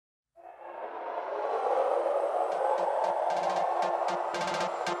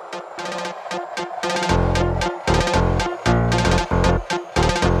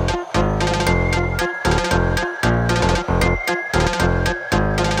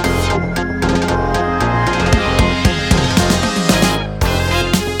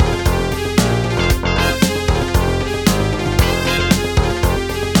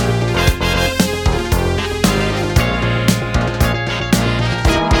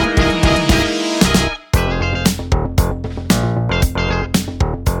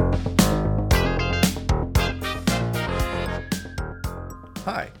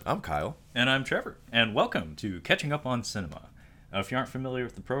I'm Kyle. And I'm Trevor, and welcome to Catching Up on Cinema. If you aren't familiar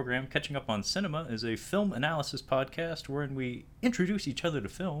with the program, Catching Up on Cinema is a film analysis podcast wherein we introduce each other to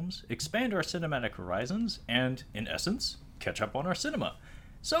films, expand our cinematic horizons, and, in essence, catch up on our cinema.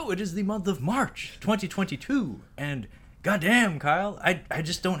 So it is the month of March 2022, and goddamn, Kyle, I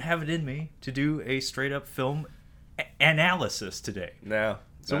just don't have it in me to do a straight-up film analysis today. No.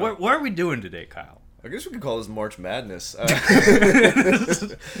 So what are we doing today, Kyle? I guess we could call this March Madness.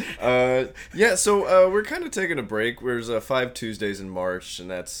 We're kind of taking a break. There's 5 Tuesdays in March, and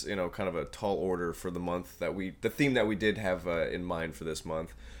that's, kind of a tall order for the month the theme that we did have in mind for this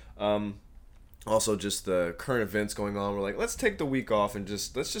month. Also, just the current events going on. We're like, let's take the week off and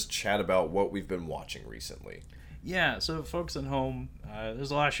let's just chat about what we've been watching recently. Yeah, so folks at home,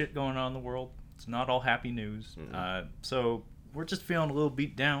 there's a lot of shit going on in the world. It's not all happy news. Mm-hmm. So we're just feeling a little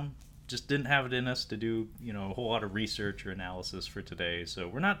beat down. Just didn't have it in us to do, a whole lot of research or analysis for today. So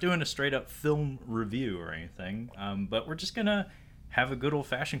we're not doing a straight up film review or anything, but we're just going to have a good old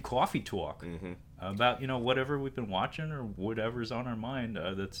fashioned coffee talk about, whatever we've been watching or whatever's on our mind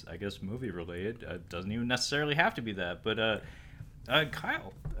that's, I guess, movie related. Doesn't even necessarily have to be that. But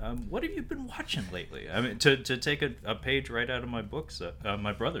Kyle, what have you been watching lately? I mean, to take a page right out of my books,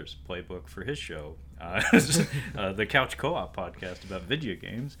 my brother's playbook for his show, the Couch Co-op podcast about video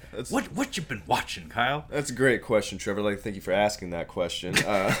games. What you been watching, Kyle? That's a great question, Trevor. Thank you for asking that question.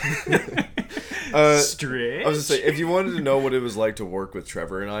 Stretch. I was gonna say, if you wanted to know what it was like to work with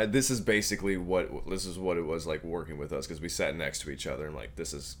Trevor and I, this is what it was like working with us, because we sat next to each other and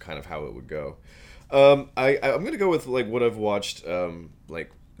this is kind of how it would go. I'm gonna go with what I've watched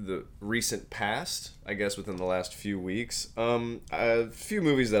the recent past, I guess, within the last few weeks. A few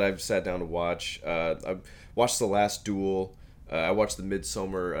movies that I've sat down to watch. I've watched The Last Duel. I watched the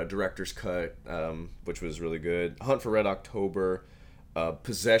Midsommar director's cut, which was really good. Hunt for Red October.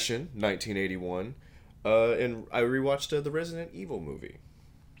 Possession, 1981. And I rewatched the Resident Evil movie.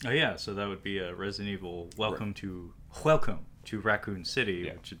 Oh yeah, so that would be Resident Evil Welcome to Raccoon City,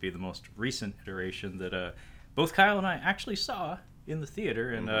 which would be the most recent iteration that both Kyle and I actually saw in the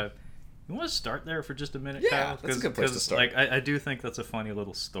theater. And you want to start there for just a minute, Kyle? That's a good place to start. I do think that's a funny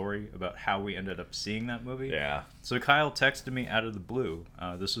little story about how we ended up seeing that movie. Yeah. So Kyle texted me out of the blue.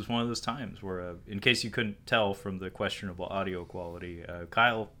 This was one of those times where, in case you couldn't tell from the questionable audio quality,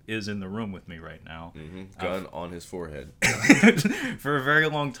 Kyle is in the room with me right now. Mm-hmm. Gun on his forehead. For a very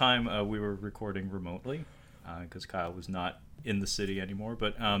long time, we were recording remotely because Kyle was not in the city anymore.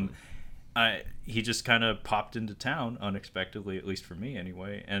 But he just kind of popped into town unexpectedly, at least for me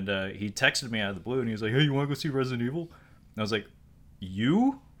anyway. And he texted me out of the blue, and he was like, "Hey, you want to go see Resident Evil?" And I was like,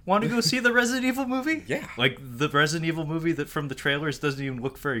 "You want to go see the Resident Evil movie?" Yeah. Like the Resident Evil movie that from the trailers doesn't even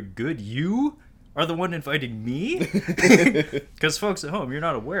look very good. You are the one inviting me? Because folks at home, you're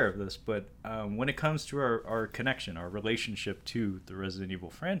not aware of this, but when it comes to our connection, our relationship to the Resident Evil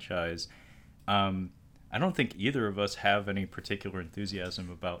franchise, I don't think either of us have any particular enthusiasm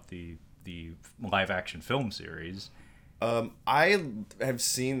about the live-action film series. I have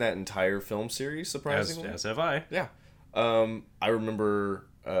seen that entire film series, surprisingly. As have I. Yeah. I remember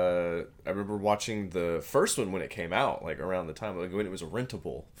watching the first one when it came out, around the time, when it was a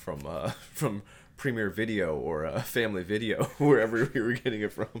rentable from Premiere Video or Family Video, wherever we were getting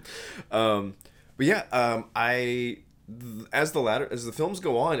it from. But yeah, as the films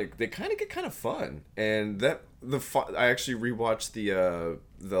go on, they kind of get kind of fun, and I actually rewatched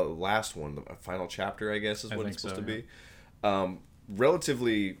the last one, the final chapter, I guess is what it's supposed to be.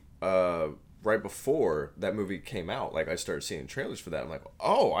 Relatively right before that movie came out, I started seeing trailers for that. I'm like,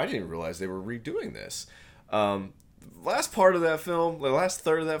 oh, I didn't realize they were redoing this. Last part of that film, the last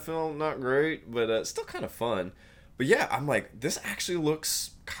third of that film, not great, but still kind of fun. But yeah, I'm like, this actually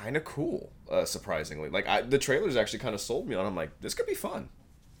looks kind of cool, surprisingly. The trailers actually kind of sold me on it. I'm like, this could be fun.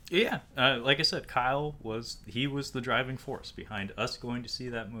 Yeah, like I said, Kyle was the driving force behind us going to see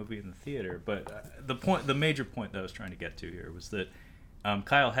that movie in the theater. But the major point that I was trying to get to here was that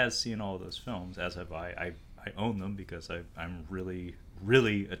Kyle has seen all of those films, as have I. I own them because I'm really,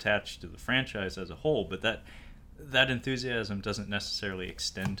 really attached to the franchise as a whole. But that enthusiasm doesn't necessarily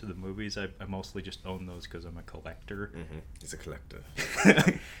extend to the movies. I mostly just own those because I'm a collector. Mm-hmm. He's a collector.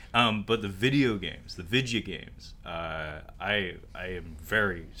 But the video games, I am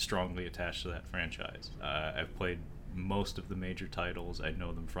very strongly attached to that franchise. I've played most of the major titles. I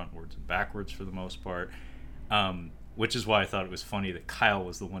know them frontwards and backwards for the most part, which is why I thought it was funny that Kyle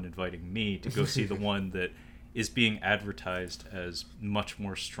was the one inviting me to go see the one that is being advertised as much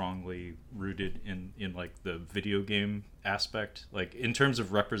more strongly rooted in the video game aspect. In terms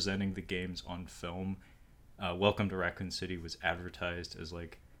of representing the games on film, Welcome to Raccoon City was advertised as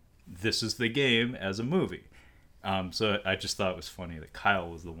this is the game as a movie. So I just thought it was funny that Kyle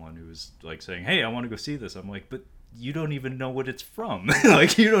was the one who was like saying, "Hey, I want to go see this." I'm like, but you don't even know what it's from.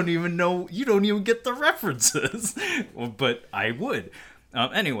 Like, you don't even get the references. Well, but I would.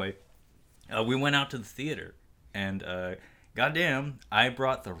 Anyway, we went out to the theater, and goddamn, I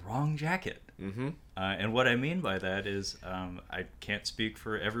brought the wrong jacket. Mm-hmm. And what I mean by that is, I can't speak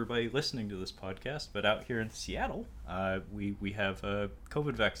for everybody listening to this podcast, but out here in Seattle, we have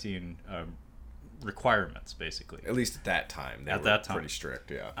COVID vaccine requirements, basically. At least at that time. They were pretty strict,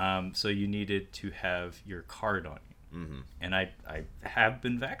 yeah. So you needed to have your card on you. Mm-hmm. And I have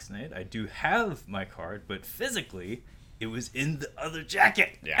been vaccinated. I do have my card, but physically, it was in the other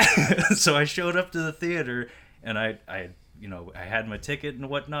jacket. Yeah. So I showed up to the theater, and I had my ticket and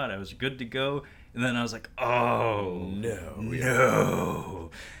whatnot. I was good to go. And then I was like, oh, no.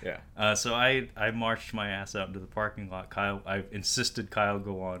 Yeah. So I marched my ass out into the parking lot. I insisted Kyle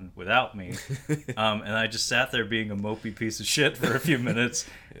go on without me. And I just sat there being a mopey piece of shit for a few minutes.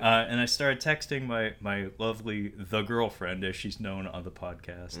 And I started texting my lovely the girlfriend, as she's known on the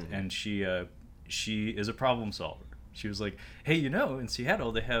podcast. Mm-hmm. And she is a problem solver. She was like, hey, in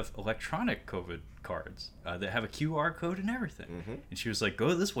Seattle, they have electronic COVID cards that have a QR code and everything. Mm-hmm. And she was like, go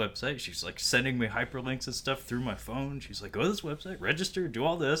to this website. She's like sending me hyperlinks and stuff through my phone. She's like, go to this website, register, do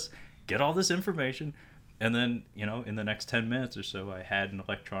all this, get all this information. And then, in the next 10 minutes or so, I had an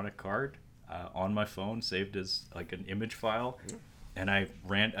electronic card on my phone saved as like an image file. Mm-hmm. And I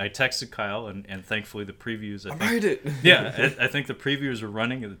texted Kyle, and thankfully the previews, I made it. Yeah, I think the previews were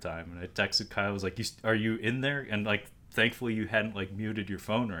running at the time, and I texted Kyle, I was like, are you in there? And like, thankfully you hadn't like muted your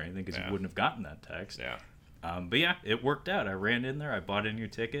phone or anything, because you wouldn't have gotten that text. Yeah. But yeah, it worked out. I ran in there, I bought a new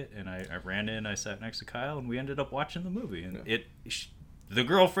ticket, and I ran in, I sat next to Kyle, and we ended up watching the movie. And the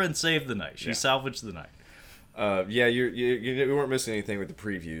girlfriend saved the night. She salvaged the night. You weren't missing anything with the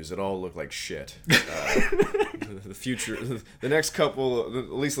previews. It all looked like shit. The future, the next couple,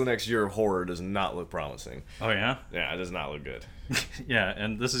 at least the next year of horror does not look promising. Oh yeah? Yeah, it does not look good. Yeah,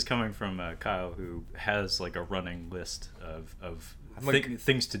 and this is coming from Kyle, who has like a running list of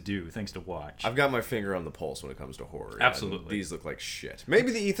things to do, things to watch. I've got my finger on the pulse when it comes to horror. Absolutely. These look like shit.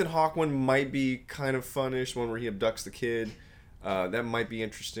 Maybe the Ethan Hawke one might be kind of funnish, one where he abducts the kid. That might be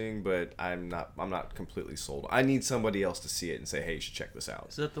interesting, but I'm not completely sold. I need somebody else to see it and say, hey, you should check this out.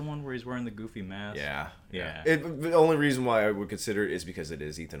 Is that the one where he's wearing the goofy mask? Yeah. Yeah. The only reason why I would consider it is because it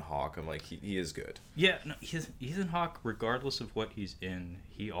is Ethan Hawke. I'm like, he is good. Yeah, no, Ethan Hawke, regardless of what he's in,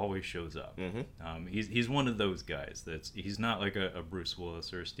 he always shows up. Mm-hmm. He's one of those guys he's not like a Bruce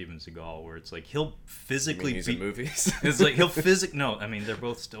Willis or a Steven Seagal, where it's like he'll physically he's in movies. It's like he'll no, I mean, they're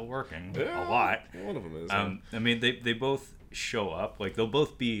both still working a lot. One of them is. I mean, they both show up, like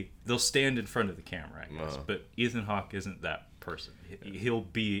they'll stand in front of the camera, I guess. But Ethan Hawke isn't that person. He'll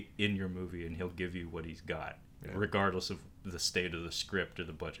be in your movie and he'll give you what he's got, regardless of the state of the script or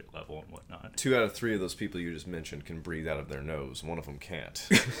the budget level and whatnot. 2 out of 3 of those people you just mentioned can breathe out of their nose. One of them can't.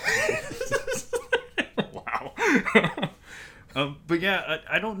 Wow. But yeah,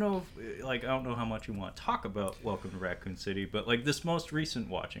 I don't know if, I don't know how much you want to talk about Welcome to Raccoon City, but like this most recent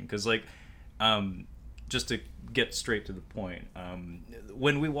watching, because just to get straight to the point,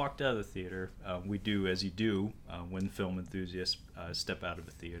 when we walked out of the theater, we do as you do when film enthusiasts step out of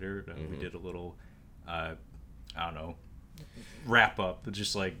a theater. Mm-hmm. We did a little, I don't know, wrap up,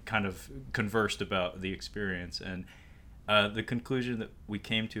 just like kind of conversed about the experience. And the conclusion that we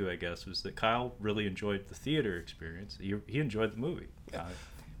came to, I guess, was that Kyle really enjoyed the theater experience. He enjoyed the movie,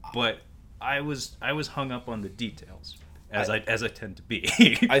 but I was hung up on the details. As I tend to be.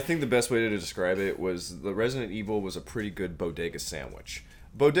 I think the best way to describe it was the Resident Evil was a pretty good bodega sandwich.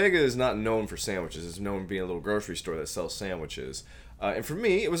 Bodega is not known for sandwiches. It's known for being a little grocery store that sells sandwiches. And for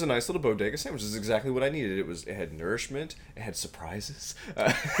me, it was a nice little bodega sandwich. This is exactly what I needed. It had nourishment. It had surprises.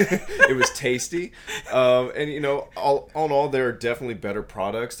 It was tasty. And, all in all, there are definitely better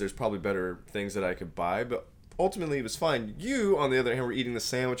products. There's probably better things that I could buy. But ultimately, it was fine. You, on the other hand, were eating the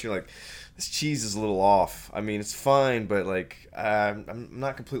sandwich. You're like, this cheese is a little off. I mean, it's fine, but I'm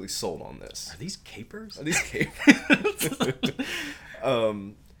not completely sold on this. Are these capers?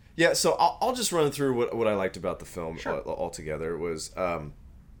 Yeah, so I'll just run through what I liked about the film. Sure. Altogether. It was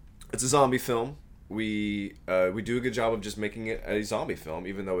it's a zombie film. We do a good job of just making it a zombie film,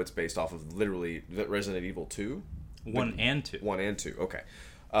 even though it's based off of literally Resident Evil 2. 1 and 2. 1 and 2, okay.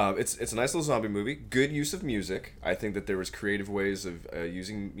 It's a nice little zombie movie. Good use of music. I think that there was creative ways of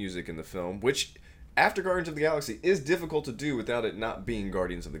using music in the film, which, after Guardians of the Galaxy, is difficult to do without it not being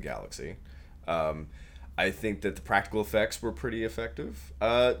Guardians of the Galaxy. I think that the practical effects were pretty effective.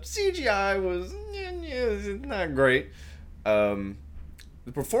 CGI was not great.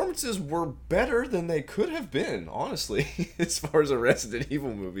 the performances were better than they could have been, honestly, as far as a Resident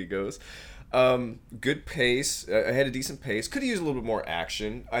Evil movie goes. Good pace. I had a decent pace. Could have used a little bit more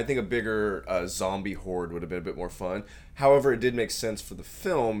action. I think a bigger zombie horde would have been a bit more fun. However, it did make sense for the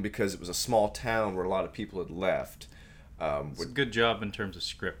film because it was a small town where a lot of people had left. It's a good job in terms of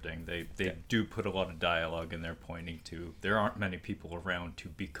scripting. They do put a lot of dialogue in there pointing to there aren't many people around to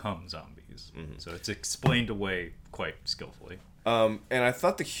become zombies. Mm-hmm. So it's explained away quite skillfully. And I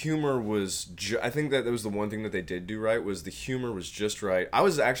thought the humor was... I think that was the one thing that they did do right, was the humor was just right. I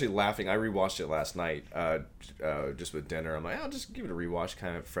was actually laughing. I rewatched it last night just with dinner. I'm like, I'll just give it a rewatch,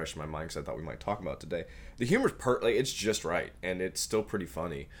 kind of fresh in my mind, because I thought we might talk about it today. The humor's it's just right, and it's still pretty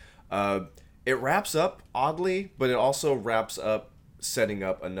funny. It wraps up oddly, but it also wraps up setting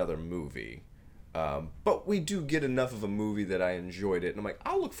up another movie. But we do get enough of a movie that I enjoyed it, and I'm like,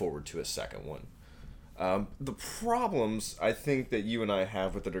 I'll look forward to a second one. The problems I think that you and I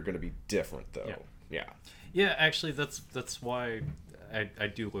have with it are going to be different, though. Yeah. Actually, that's why I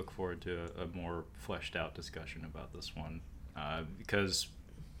do look forward to a more fleshed out discussion about this one, because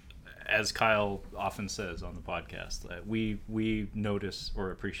as Kyle often says on the podcast, we notice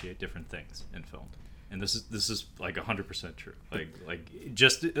or appreciate different things in film, and this is like 100% true. Like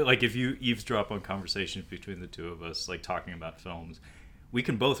just like if you eavesdrop on conversations between the two of us, like talking about films, we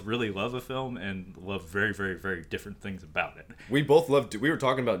can both really love a film and love very, very, very different things about it. We both loved... We were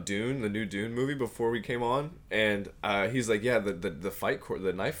talking about Dune, the new Dune movie, before we came on, and he's like, yeah,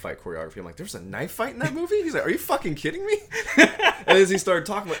 the knife fight choreography. I'm like, there's a knife fight in that movie? He's like, are you fucking kidding me? And as he started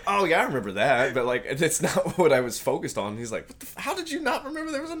talking, I'm like, oh yeah, I remember that, but like, it's not what I was focused on. He's like, how did you not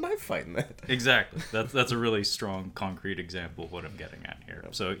remember there was a knife fight in that? Exactly. That's a really strong, concrete example of what I'm getting at here.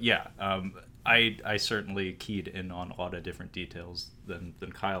 So yeah, I certainly keyed in on a lot of different details than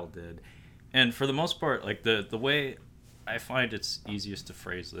Kyle did. And for the most part, like the way I find it's easiest to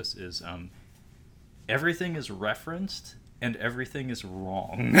phrase this is everything is referenced and everything is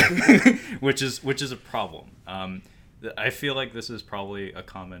wrong, which is a problem. I feel like this is probably a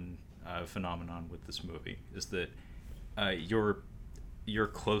common phenomenon with this movie, is that your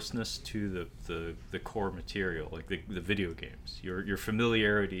closeness to the core material, like the video games, your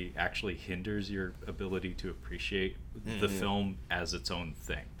familiarity actually hinders your ability to appreciate the film as its own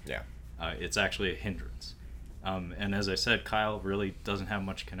thing. Yeah. It's actually a hindrance. And as I said, Kyle really doesn't have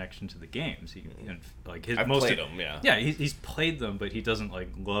much connection to the games. I've played them, yeah. Yeah, he's played them, but he doesn't like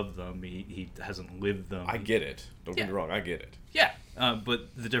love them. He hasn't lived them. I get it. Don't get me wrong, I get it. Yeah,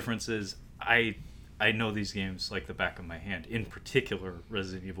 but the difference is I know these games like the back of my hand. In particular,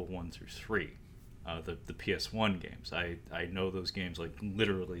 Resident Evil 1 through 3, the PS1 games. I know those games like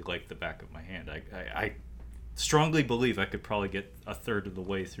literally like the back of my hand. I strongly believe I could probably get a third of the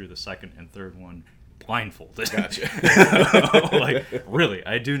way through the second and third one blindfolded. Gotcha. Like, really,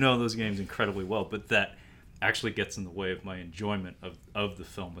 I do know those games incredibly well, but that actually gets in the way of my enjoyment of the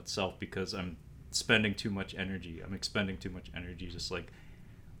film itself, because I'm spending too much energy. I'm expending too much energy just like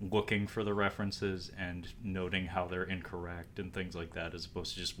looking for the references and noting how they're incorrect and things like that, as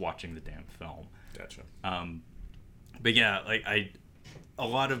opposed to just watching the damn film. Gotcha. But yeah, like a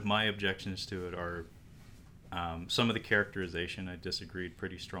lot of my objections to it are some of the characterization I disagreed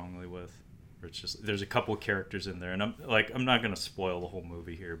pretty strongly with. It's just there's a couple of characters in there, and I'm not gonna spoil the whole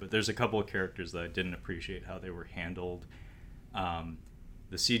movie here, but there's a couple of characters that I didn't appreciate how they were handled.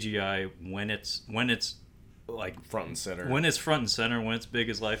 The CGI when it's like front and center, when it's big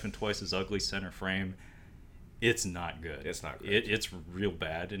as life and twice as ugly center frame, it's not good. It's not great. It's real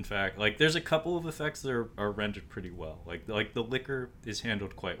bad. In fact, like there's a couple of effects that are rendered pretty well. Like the liquor is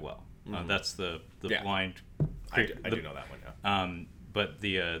handled quite well. That's the blind. I do know that one. Yeah. But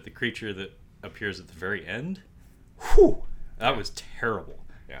the creature that appears at the very end, whew, that was terrible.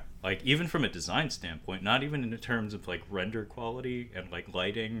 Yeah. Like even from a design standpoint, not even in terms of like render quality and like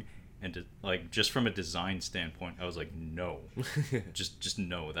lighting, and like just from a design standpoint, I was like, no, just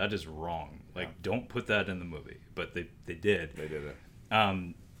no, that is wrong. Like don't put that in the movie. But they did. They did it.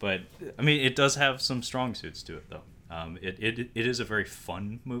 But I mean, it does have some strong suits to it though. It is a very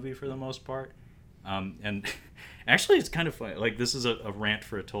fun movie for the most part. And actually it's kind of funny, like this is a rant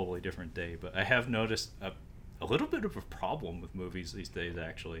for a totally different day, but I have noticed a little bit of a problem with movies these days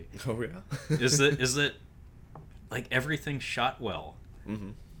actually. Oh yeah. is that like everything's shot well. Mm-hmm.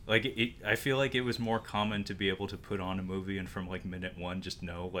 Like I feel like it was more common to be able to put on a movie and from like minute one just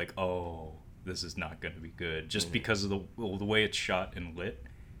know like, oh, this is not going to be good just because of the way it's shot and lit.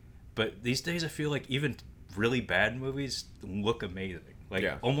 But these days I feel like even really bad movies look amazing. Like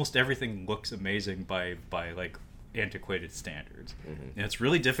almost everything looks amazing by like antiquated standards, and it's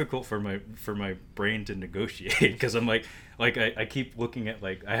really difficult for my brain to negotiate because I'm like I keep looking at,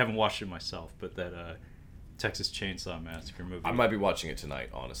 like, I haven't watched it myself, but that Texas Chainsaw Massacre movie. I might be watching it tonight,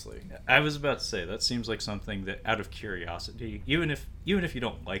 honestly. I was about to say that seems like something that, out of curiosity, even if you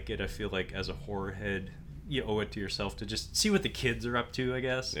don't like it, I feel like as a horror head, you owe it to yourself to just see what the kids are up to, I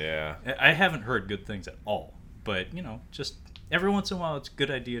guess. Yeah. I haven't heard good things at all, but just every once in a while, it's a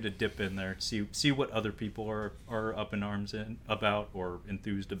good idea to dip in there, see what other people are up in arms about or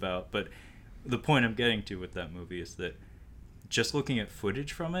enthused about. But the point I'm getting to with that movie is that just looking at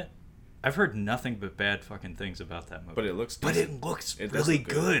footage from it, I've heard nothing but bad fucking things about that movie. But it looks really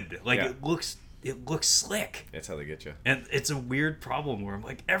good. Like, yeah. it looks slick. That's how they get you. And it's a weird problem where I'm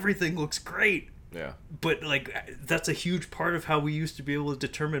like, everything looks great. Yeah. But, like, that's a huge part of how we used to be able to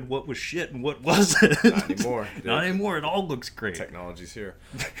determine what was shit and what wasn't. Not anymore. Not anymore. It all looks great. Technology's here.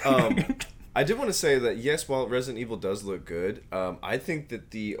 I did want to say that, yes, while Resident Evil does look good, I think that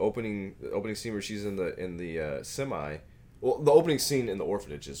the opening scene where she's in the semi, well, the opening scene in the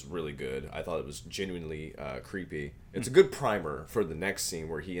orphanage is really good. I thought it was genuinely creepy. It's a good primer for the next scene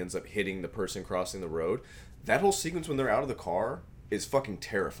where he ends up hitting the person crossing the road. That whole sequence when they're out of the car is fucking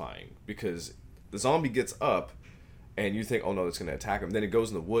terrifying because the zombie gets up and you think, oh no, it's going to attack him. Then it goes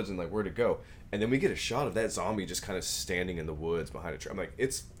in the woods and, like, where'd it go? And then we get a shot of that zombie just kind of standing in the woods behind a tree. I'm like,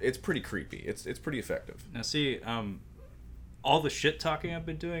 it's pretty creepy. It's pretty effective. Now see, all the shit talking I've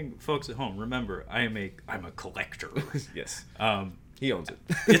been doing, folks at home, remember, I'm a collector. Yes. He owns it.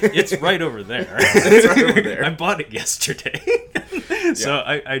 It's right over there. It's right over there. I bought it yesterday. So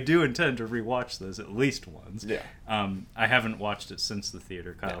I do intend to rewatch this at least once. Yeah. I haven't watched it since the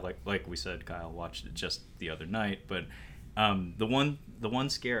theater. Kyle, like we said, Kyle watched it just the other night. But the one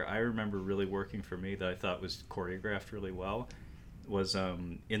scare I remember really working for me that I thought was choreographed really well was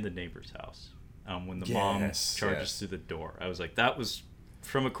in the neighbor's house. When the mom charges through the door. I was like, that was,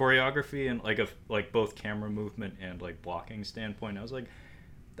 from a choreography and like both camera movement and like blocking standpoint, I was like,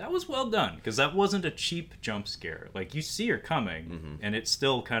 that was well done, because that wasn't a cheap jump scare. Like, you see her coming, and it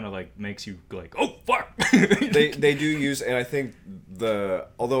still kind of like makes you like, oh fuck. they do use, and I think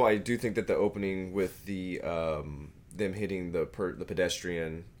although I do think that the opening with the them hitting the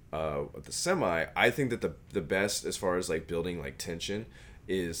pedestrian with the semi, I think that the best as far as like building like tension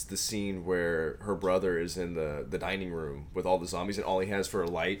is the scene where her brother is in the dining room with all the zombies, and all he has for a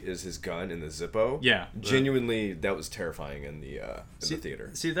light is his gun and the Zippo. Yeah. Genuinely, that was terrifying in the theater.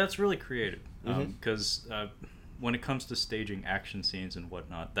 See, that's really creative. Because when it comes to staging action scenes and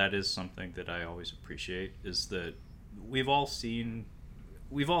whatnot, that is something that I always appreciate, is that we've all seen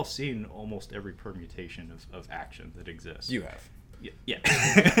almost every permutation of action that exists. You have. Yeah.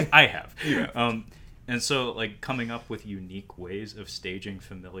 I have. You have. And so, like, coming up with unique ways of staging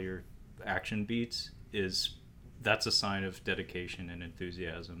familiar action beats that's a sign of dedication and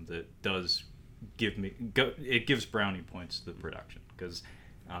enthusiasm that does it gives brownie points to the production. Because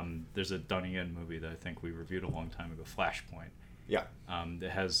there's a Donnie Yen movie that I think we reviewed a long time ago, Flashpoint. Yeah. That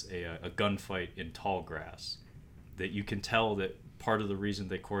has a gunfight in tall grass that you can tell that part of the reason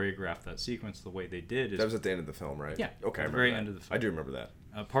they choreographed that sequence the way they did is... That was at the end of the film, right? Yeah. Okay. At the very end of the film. I do remember that.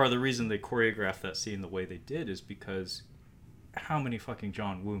 Part of the reason they choreographed that scene the way they did is because how many fucking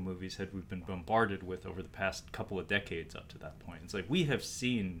John Woo movies had we been bombarded with over the past couple of decades up to that point? It's like, we have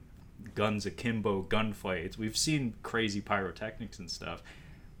seen guns akimbo gunfights. We've seen crazy pyrotechnics and stuff.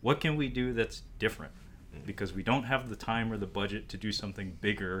 What can we do that's different? Because we don't have the time or the budget to do something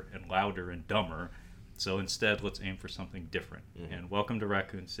bigger and louder and dumber. So instead, let's aim for something different. And Welcome to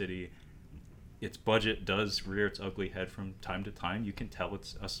Raccoon City, its budget does rear its ugly head from time to time. You can tell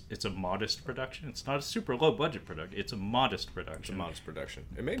it's a modest production. It's not a super low budget production. It's a modest production. It's a modest production.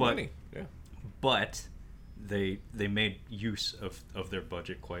 It made money. Yeah. But they made use of their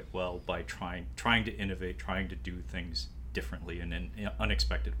budget quite well by trying to innovate, trying to do things differently and in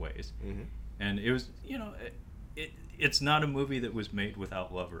unexpected ways. And it was, it's not a movie that was made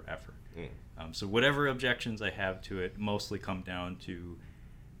without love or effort. So whatever objections I have to it mostly come down to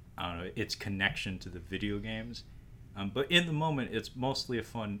its connection to the video games. But in the moment, it's mostly a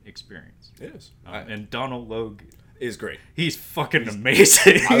fun experience. It is. And Donald Logue is great. He's fucking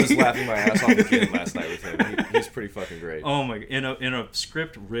amazing. I was laughing my ass off again last night with him. He's pretty fucking great. Oh my! In a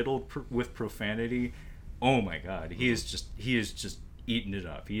script riddled with profanity, oh my god, he is just eating it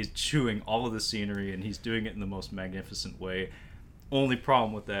up. He is chewing all of the scenery, and he's doing it in the most magnificent way. Only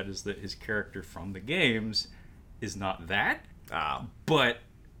problem with that is that his character from the games is not that. But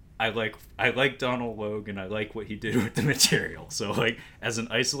I like Donald Logue, and I like what he did with the material. So, like, as an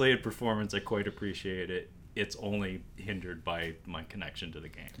isolated performance, I quite appreciate it. it's only hindered by my connection to the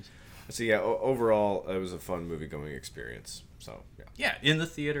games. So yeah, overall, it was a fun movie-going experience. So yeah. Yeah, in the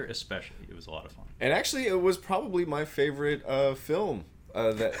theater especially, it was a lot of fun. And actually, it was probably my favorite film,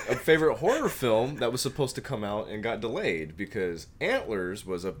 favorite horror film that was supposed to come out and got delayed because Antlers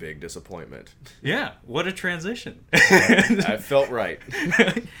was a big disappointment. Yeah, what a transition. I felt right.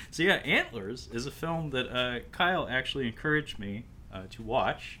 So yeah, Antlers is a film that Kyle actually encouraged me to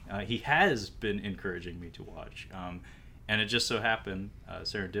watch. He has been encouraging me to watch. And it just so happened,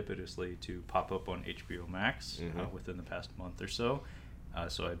 serendipitously, to pop up on HBO Max within the past month or so.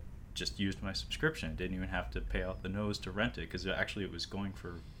 So I just used my subscription. I didn't even have to pay out the nose to rent it, because actually it was going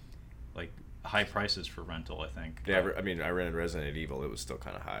for like high prices for rental, I think. Yeah, I mean, I rented Resident Evil. It was still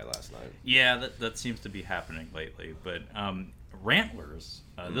kind of high last night. Yeah, that seems to be happening lately. But Rantlers,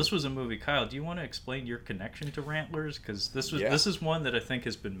 this was a movie. Kyle, do you want to explain your connection to Rantlers? Because this is one that I think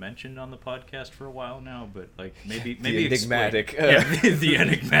has been mentioned on the podcast for a while now. But like maybe the enigmatic, the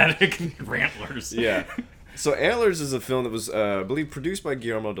enigmatic Rantlers. Yeah. So Antlers is a film that was, I believe, produced by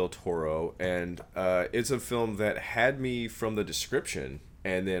Guillermo del Toro, and it's a film that had me from the description,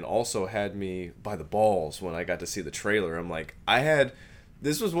 and then also had me by the balls when I got to see the trailer. I'm like,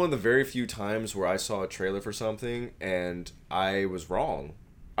 this was one of the very few times where I saw a trailer for something and I was wrong.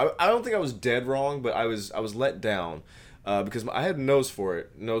 I don't think I was dead wrong, but I was let down because I had nose for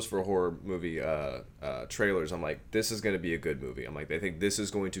horror movie trailers. I'm like, this is going to be a good movie. I'm like, I think this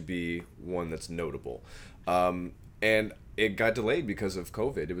is going to be one that's notable. And it got delayed because of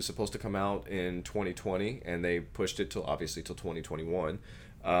COVID. It was supposed to come out in 2020 and they pushed it till 2021.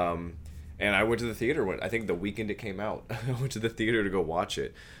 And I went to the theater I think the weekend it came out. I went to the theater to go watch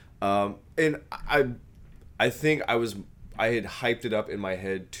it. And I think I had hyped it up in my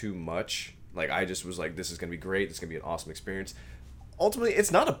head too much. Like, I just was like, this is going to be great. This is going to be an awesome experience. Ultimately,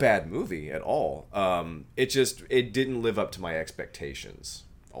 it's not a bad movie at all. It didn't live up to my expectations,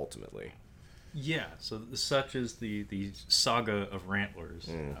 ultimately. Yeah, so such is the saga of Rantlers.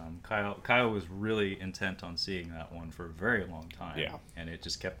 Kyle was really intent on seeing that one for a very long time. Yeah. And it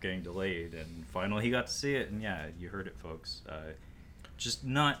just kept getting delayed, and finally he got to see it, and yeah, you heard it, folks. Just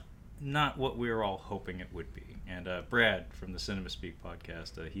not what we were all hoping it would be. And Brad from the Cinema Speak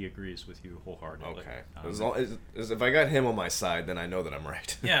podcast, he agrees with you wholeheartedly. Okay. As long as if I got him on my side, then I know that I'm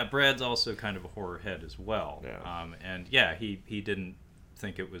right. Yeah, Brad's also kind of a horror head as well. Yeah. And yeah, he didn't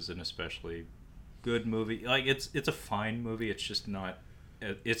think it was an especially good movie. Like, it's a fine movie. It's just not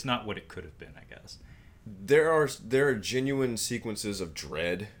what it could have been, I guess. There are genuine sequences of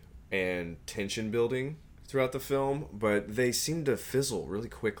dread and tension building throughout the film, but they seem to fizzle really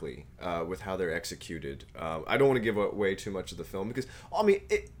quickly with how they're executed. I don't want to give away too much of the film because, I mean,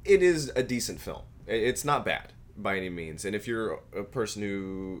 it is a decent film. It's not bad by any means. And if you're a person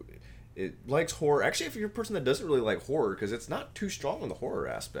who likes horror, actually, if you're a person that doesn't really like horror, because it's not too strong on the horror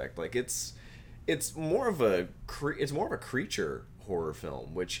aspect, like it's more of a creature horror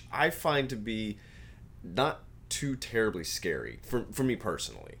film, which I find to be not too terribly scary for me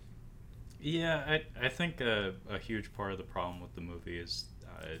personally. Yeah, I think a huge part of the problem with the movie is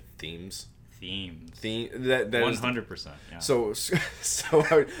themes. That 100%. Yeah. So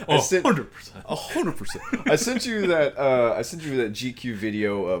 100%. I sent you that GQ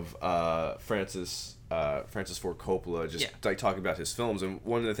video of Francis Ford Coppola just like talking about his films, and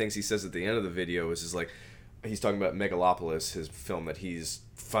one of the things he says at the end of the video is like he's talking about Megalopolis, his film that he's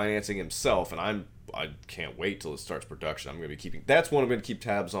financing himself, and I can't wait till it starts production. That's one I'm going to keep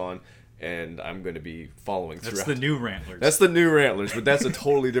tabs on. And I'm going to be following throughout. That's the new Rantlers. That's the new Rantlers, but that's a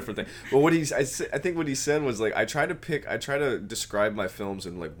totally different thing. But I think what he said was like, I try to describe my films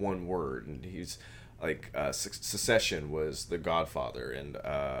in like one word, and he's like, Succession was The Godfather, and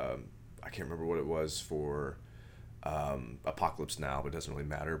I can't remember what it was for Apocalypse Now, but it doesn't really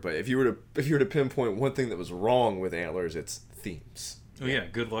matter. But if you were to pinpoint one thing that was wrong with Antlers, it's themes. Oh yeah,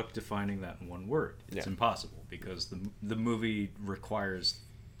 good luck defining that in one word. It's impossible because the movie requires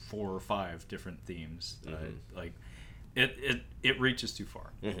 4 or 5 different themes. Like it reaches too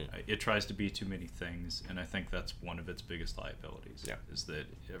far. It tries to be too many things, and I think that's one of its biggest liabilities. Is that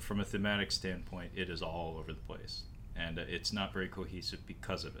from a thematic standpoint, it is all over the place, and it's not very cohesive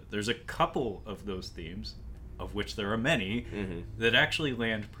because of it. There's a couple of those themes, of which there are many, that actually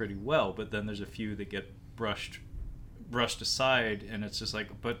land pretty well, but then there's a few that get brushed aside, and it's just like,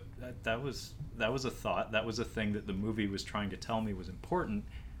 but that was a thought, that was a thing that the movie was trying to tell me was important,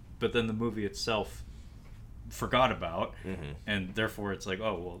 but then the movie itself forgot about, and therefore it's like,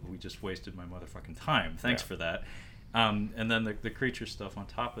 oh well, we just wasted my motherfucking time. Thanks for that. And then the creature stuff on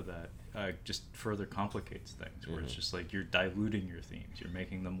top of that just further complicates things, where it's just like you're diluting your themes, you're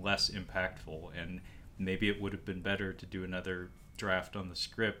making them less impactful and maybe it would have been better to do another draft on the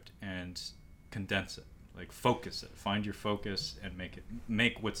script and condense it, like focus it, find your focus and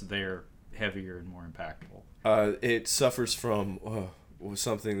make what's there heavier and more impactful. It suffers from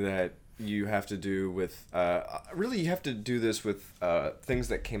something that you have to do with really you have to do this with things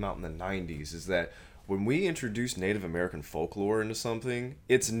that came out in the 90s, is that when we introduce Native American folklore into something,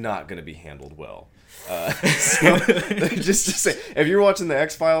 it's not going to be handled well. So, just to say, if you're watching the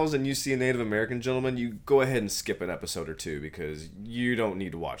X-Files and you see a Native American gentleman, you go ahead and skip an episode or two, because you don't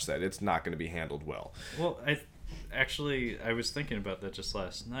need to watch that. It's not going to be handled well. Well, I was thinking about that just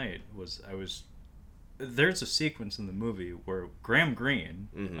last night. There's a sequence in the movie where Graham Greene,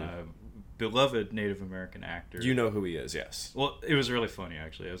 beloved Native American actor. You know who he is, yes. Well, it was really funny,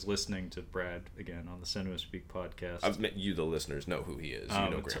 actually. I was listening to Brad again on the Cinema Speak podcast. I've met you, the listeners, know who he is. You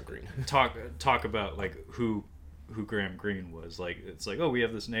know Graham Greene. Talk about like who Graham Greene was. Like, it's like, oh, we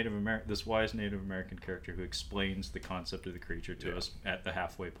have this wise Native American character who explains the concept of the creature to us at the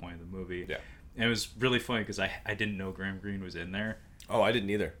halfway point of the movie. Yeah. And it was really funny because I didn't know Graham Greene was in there. Oh, I didn't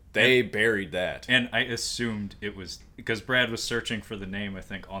either. They buried that. And I assumed it was because Brad was searching for the name, I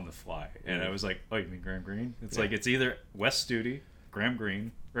think, on the fly. And I was like, oh, you mean Graham Greene? It's like, it's either Wes Studi, Graham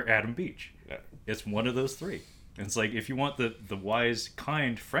Greene, or Adam Beach. Yeah. It's one of those three. And it's like, if you want the wise,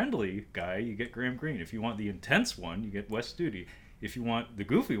 kind, friendly guy, you get Graham Greene. If you want the intense one, you get Wes Studi. If you want the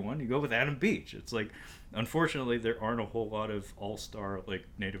goofy one, you go with Adam Beach. It's like, unfortunately, there aren't a whole lot of all-star like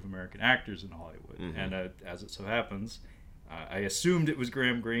Native American actors in Hollywood. Mm-hmm. And as it so happens, I assumed it was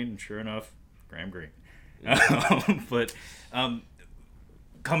Graham Greene, and sure enough, Graham Greene. But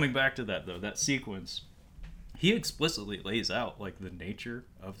coming back to that, though, that sequence, he explicitly lays out like the nature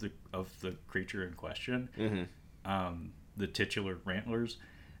of the creature in question, the titular rantlers,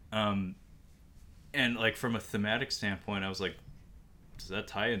 and like from a thematic standpoint, I was like, does that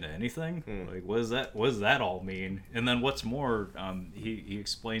tie into anything? Like, what does that all mean? And then what's more, he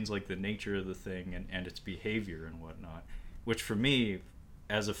explains like the nature of the thing and its behavior and whatnot. Which for me,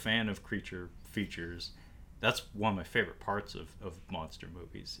 as a fan of creature features, that's one of my favorite parts of monster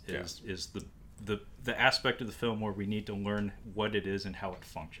movies is the aspect of the film where we need to learn what it is and how it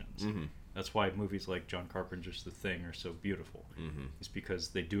functions. Mm-hmm. That's why movies like John Carpenter's The Thing are so beautiful. Mm-hmm. It's because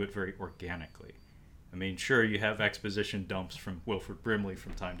they do it very organically. I mean, sure, you have exposition dumps from Wilford Brimley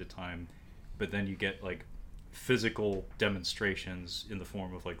from time to time, but then you get like physical demonstrations in the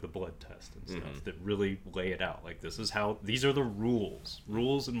form of like the blood test and stuff that really lay it out. Like, these are the rules.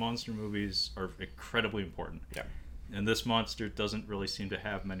 Rules in monster movies are incredibly important. Yeah. And this monster doesn't really seem to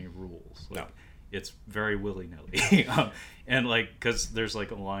have many rules. Like, it's very willy-nilly. And like, because there's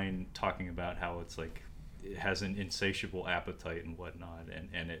like a line talking about how it's like, it has an insatiable appetite and whatnot,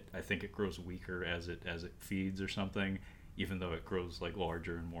 and I think it grows weaker as it feeds or something, even though it grows like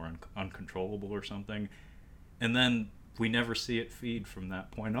larger and more uncontrollable or something. And then we never see it feed from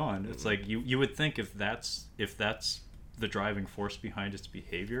that point on. It's like you would think if that's the driving force behind its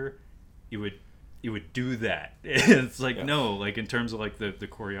behavior, it would do that. It's like no, like in terms of like the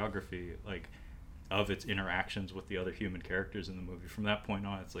choreography, like of its interactions with the other human characters in the movie. From that point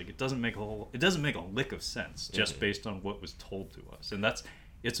on, it's like it doesn't make a lick of sense just based on what was told to us. And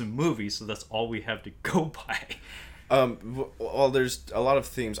it's a movie, so that's all we have to go by. Well, there's a lot of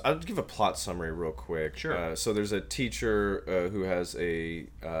themes. I'll give a plot summary real quick. Sure. So there's a teacher who has a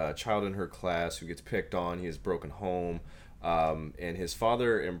child in her class who gets picked on. He has broken home, and his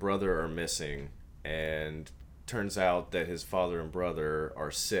father and brother are missing. And turns out that his father and brother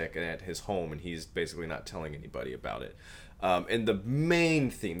are sick and at his home, and he's basically not telling anybody about it. And the main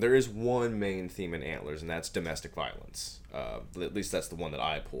theme, there is one main theme in Antlers, and that's domestic violence. At least that's the one that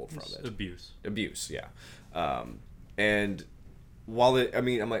I pulled from it. Abuse, yeah. And while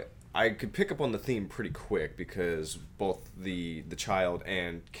I'm like, I could pick up on the theme pretty quick because both the child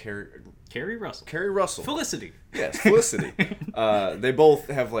and Carrie Russell, Felicity, yes, Felicity, they both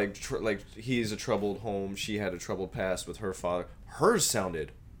have like he's a troubled home, she had a troubled past with her father. Hers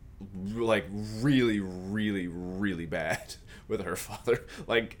sounded like really, really, really bad with her father,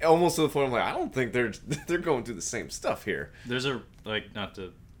 like almost to the point I'm like, I don't think they're going through the same stuff here. There's not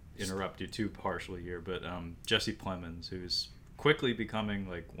to interrupt you too harshly here, but Jesse Plemons, who's quickly becoming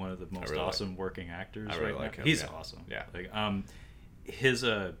like one of the most awesome working actors right now. Him, he's awesome. Yeah. Like his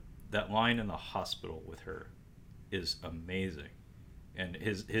that line in the hospital with her is amazing, and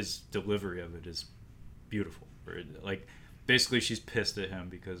his delivery of it is beautiful. Like basically she's pissed at him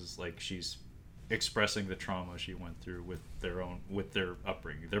because like she's expressing the trauma she went through with their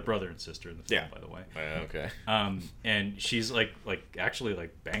upbringing, their brother and sister in the film, by the way. Okay. And she's like actually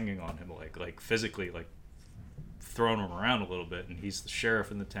like banging on him like physically like throwing him around a little bit, and he's the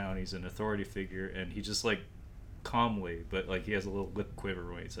sheriff in the town. He's an authority figure, and he just like calmly, but like he has a little lip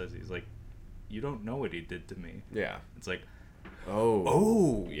quiver when he says, he's like, "You don't know what he did to me." Yeah. It's like,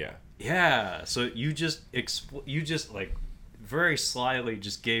 oh, yeah. Yeah, so you just like very slyly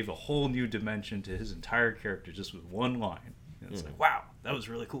just gave a whole new dimension to his entire character just with one line. And it's like, wow, that was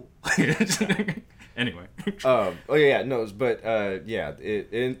really cool. Anyway. It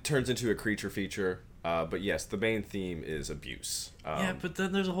turns into a creature feature. But yes, the main theme is abuse. Yeah, but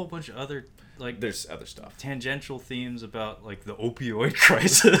then there's a whole bunch of other there's other stuff, tangential themes about like the opioid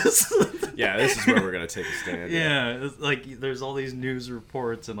crisis. Yeah, this is where we're gonna take a stand. Yeah, like there's all these news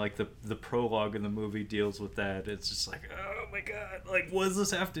reports, and like the prologue in the movie deals with that. It's just like, oh my god, like what does this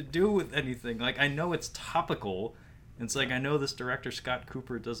have to do with anything? Like I know it's topical. It's like I know this director Scott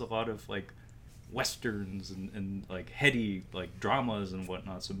Cooper does a lot of like westerns and like heady like dramas and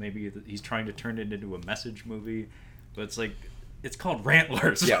whatnot, so maybe he's trying to turn it into a message movie, but it's like it's called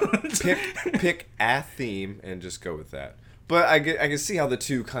Rantlers. Yeah, pick a theme and just go with that. But I can see how the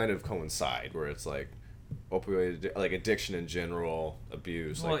two kind of coincide, where it's like opioid, like addiction in general,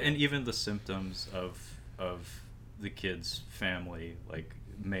 abuse. Well, like, and even the symptoms of the kid's family like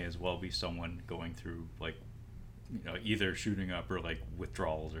may as well be someone going through like, you know, either shooting up or like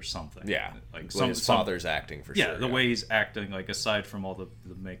withdrawals or something. Yeah, like his father's acting for sure. Yeah, the way he's acting, like aside from all the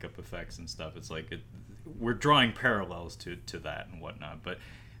makeup effects and stuff, it's like we're drawing parallels to that and whatnot. But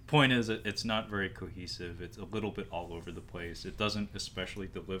point is, it's not very cohesive. It's a little bit all over the place. It doesn't especially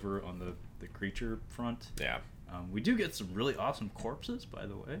deliver on the creature front. Yeah. We do get some really awesome corpses, by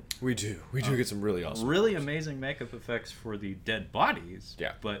the way. We do get some really awesome really amazing makeup effects for the dead bodies.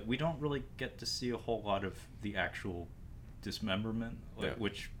 Yeah. But we don't really get to see a whole lot of the actual dismemberment,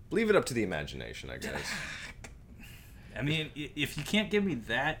 which... Leave it up to the imagination, I guess. I mean, if you can't give me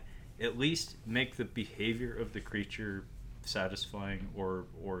that, at least make the behavior of the creature satisfying or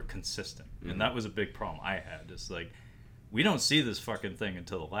consistent. Mm-hmm. And that was a big problem I had. It's like, we don't see this fucking thing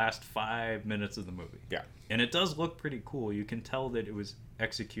until the last 5 minutes of the movie. Yeah. And it does look pretty cool. You can tell that it was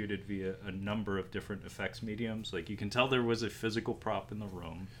executed via a number of different effects mediums. Like, you can tell there was a physical prop in the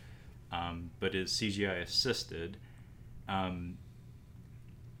room, but it's CGI assisted.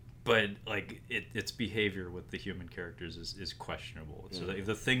 But, like, its behavior with the human characters is questionable. So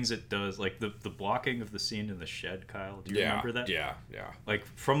the things it does, like the blocking of the scene in the shed, Kyle, do you remember that? Yeah. Like,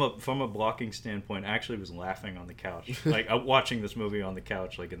 from a blocking standpoint, I actually was laughing on the couch. Like, watching this movie on the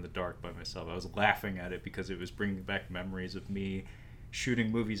couch, like, in the dark by myself. I was laughing at it because it was bringing back memories of me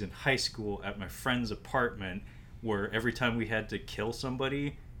shooting movies in high school at my friend's apartment, where every time we had to kill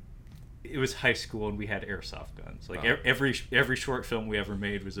somebody... It was high school and we had airsoft guns. Like every short film we ever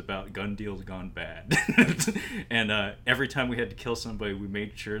made was about gun deals gone bad. And every time we had to kill somebody, we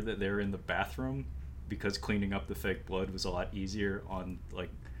made sure that they were in the bathroom, because cleaning up the fake blood was a lot easier on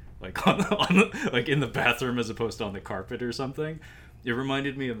in the bathroom as opposed to on the carpet or something. It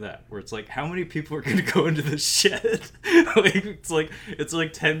reminded me of that, where it's like, how many people are going to go into this shed? It's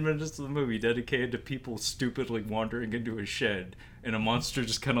like 10 minutes of the movie dedicated to people stupidly wandering into a shed, and a monster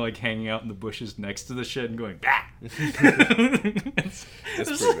just kind of like hanging out in the bushes next to the shed and going, bah!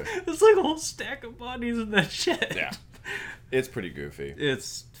 There's like a whole stack of bodies in that shed. Yeah. It's pretty goofy.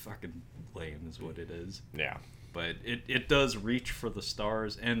 It's fucking lame is what it is. Yeah. But it does reach for the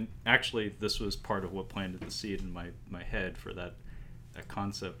stars, and actually this was part of what planted the seed in my head for that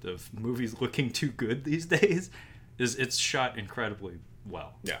concept of movies looking too good these days. Is it's shot incredibly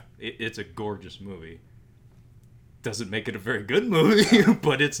well. Yeah. It's a gorgeous movie. Doesn't make it a very good movie,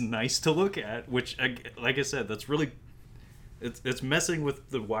 but it's nice to look at, which, like I said, that's really... It's messing with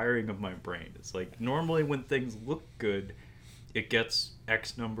the wiring of my brain. It's like, normally when things look good, it gets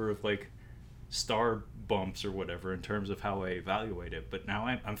X number of, like, star bumps or whatever in terms of how I evaluate it. But now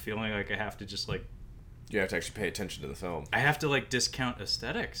I'm feeling like I have to just, like... You have to actually pay attention to the film. I have to, like, discount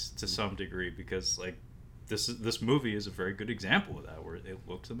aesthetics to some degree, because, like, this movie is a very good example of that, where it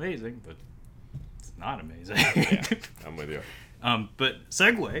looks amazing, but it's not amazing. Yeah, I'm with you. But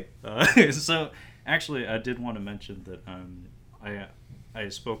segue. So, actually, I did want to mention that I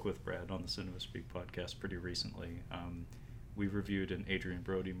spoke with Brad on the Cinema Speak podcast pretty recently. We reviewed an Adrian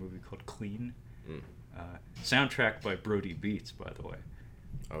Brody movie called Clean. Soundtrack by Brody Beats, by the way.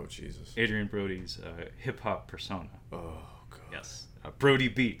 Oh, Jesus. Adrian Brody's hip-hop persona. Oh, God. Yes. Brody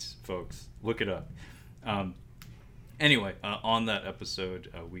Beats, folks. Look it up. Anyway, on that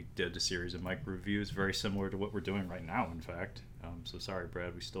episode, we did a series of micro reviews, very similar to what we're doing right now, in fact. So sorry,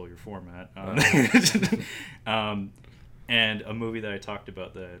 Brad, we stole your format. And a movie that I talked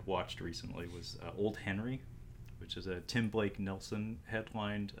about that I watched recently was Old Henry, which is a Tim Blake Nelson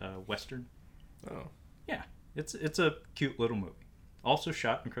headlined Western. Oh. Yeah. It's a cute little movie. Also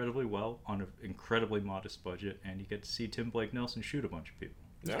shot incredibly well on an incredibly modest budget, and you get to see Tim Blake Nelson shoot a bunch of people.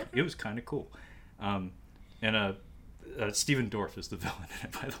 It was kind of cool. And Stephen Dorff is the villain in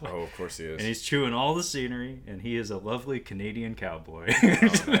it, by the way. Oh, of course he is. And he's chewing all the scenery, and he is a lovely Canadian cowboy. Oh,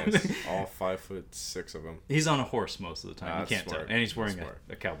 nice. All 5'6" of him. He's on a horse most of the time. You can't smart. tell. And he's wearing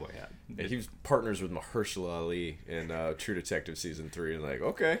a cowboy hat. And he was partners with Mahershala Ali in True Detective season 3, and like,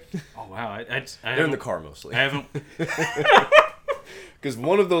 okay. Oh wow, They're in the car mostly. I haven't. Because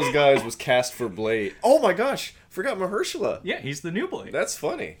one of those guys was cast for Blade. Oh my gosh, forgot Mahershala. Yeah, he's the new Blade. That's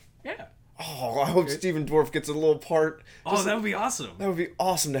funny. Yeah. Oh, I hope Stephen Dorff gets a little part. Oh, that would be awesome. That would be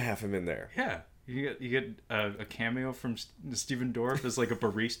awesome to have him in there. Yeah. You get a cameo from Stephen Dorff as like a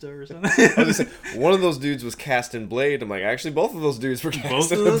barista or something. I was just saying, one of those dudes was cast in Blade. I'm like, actually, both of those dudes were cast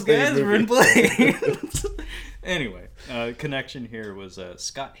Both in of those guys movie. were in Blade. Anyway, connection here was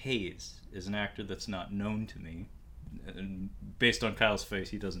Scott Hayes is an actor that's not known to me. And based on Kyle's face,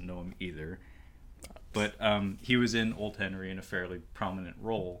 he doesn't know him either. But he was in Old Henry in a fairly prominent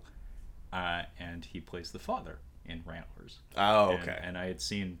role, and he plays the father in Rantlers. Oh, okay. And I had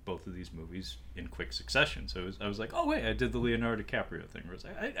seen both of these movies in quick succession, so I was like, oh wait, I did the Leonardo DiCaprio thing. Where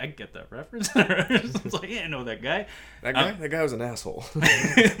I get that reference. I was like, yeah, I know that guy. That guy was an asshole.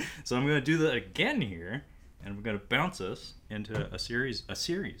 So I'm gonna do that again here, and we're gonna bounce us into a series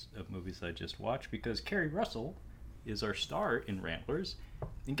of movies I just watched, because Kerry Russell is our star in Rantlers.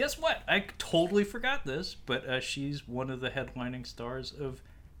 And guess what? I totally forgot this, but she's one of the headlining stars of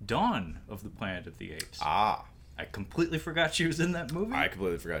Dawn of the Planet of the Apes. Ah. I completely forgot she was in that movie. I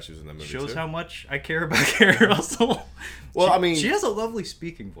completely forgot she was in that movie. Shows too. how much I care about Kerry Russell. Well, I mean, she has a lovely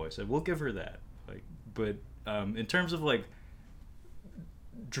speaking voice. I will give her that. But in terms of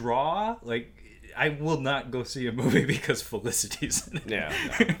draw, I will not go see a movie because Felicity's in it.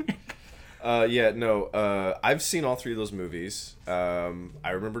 Yeah. No. I've seen all three of those movies. I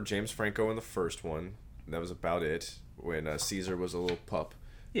remember James Franco in the first one. That was about it. When Caesar was a little pup,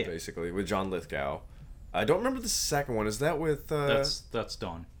 basically, with John Lithgow. I don't remember the second one. Is that with... That's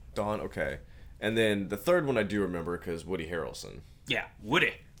Dawn. Dawn, okay. And then the third one I do remember because Woody Harrelson. Yeah,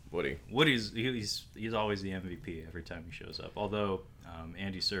 Woody. Woody's he's always the MVP every time he shows up. Although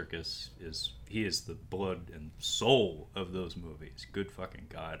Andy Serkis is the blood and soul of those movies. Good fucking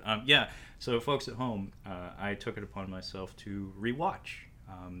god. So folks at home, I took it upon myself to rewatch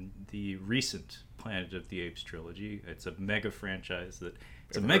the recent Planet of the Apes trilogy. It's a mega franchise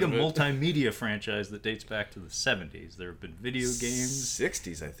it's a mega multimedia franchise that dates back to the 70s. There have been video games.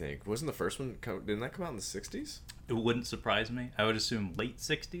 60s, I think. Wasn't the first one... Didn't that come out in the 60s? It wouldn't surprise me. I would assume late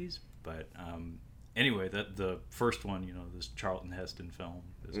 60s. But anyway, the first one, this Charlton Heston film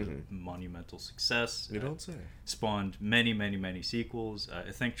is a monumental success. You don't say. Spawned many, many, many sequels.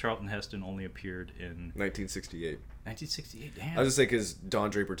 I think Charlton Heston only appeared in... 1968. 1968, damn. I was just saying because Don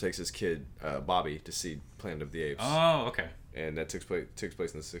Draper takes his kid, Bobby, to see Planet of the Apes. Oh, okay. And that takes place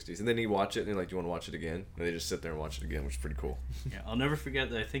in the 60s. And then he watch it, and they're like, do you want to watch it again? And they just sit there and watch it again, which is pretty cool. Yeah, I'll never forget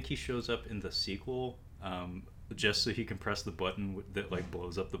that I think he shows up in the sequel just so he can press the button that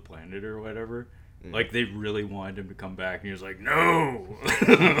blows up the planet or whatever. They really wanted him to come back, and he was like, no,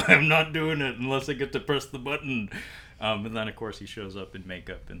 I'm not doing it unless I get to press the button. And then, of course, he shows up in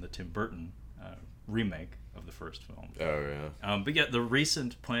makeup in the Tim Burton remake of the first film. Oh, yeah. But yeah, the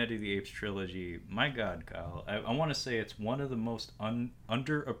recent Planet of the Apes trilogy, my God, Kyle, I want to say it's one of the most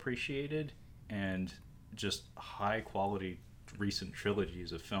underappreciated and just high-quality recent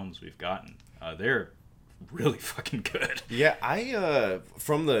trilogies of films we've gotten. They're really fucking good. Yeah, I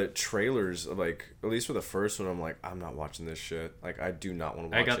from the trailers, at least for the first one, I'm like, I'm not watching this shit. I do not want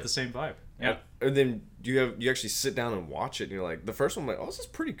to watch it. I got the same vibe. Yeah. And then you actually sit down and watch it, and you're like, the first one, I'm like, oh, this is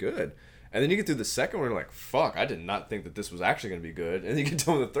pretty good. And then you get through the second one, and you're like, fuck, I did not think that this was actually going to be good. And then you get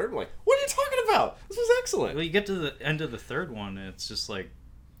done with the third one, like, what are you talking about? This was excellent. Well, you get to the end of the third one, and it's just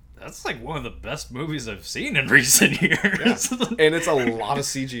that's one of the best movies I've seen in recent years. Yeah. And it's a lot of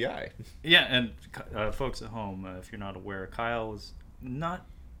CGI. Yeah, and folks at home, if you're not aware, Kyle is not...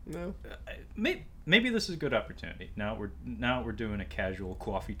 No. Maybe this is a good opportunity. Now we're doing a casual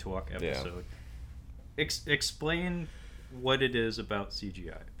coffee talk episode. Yeah. Explain what it is about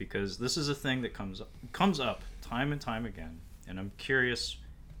CGI, because this is a thing that comes up time and time again, and I'm curious,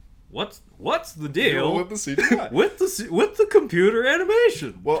 what's the deal with the CGI with the computer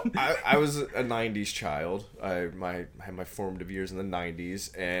animation? Well, I was a 90s child. I had my formative years in the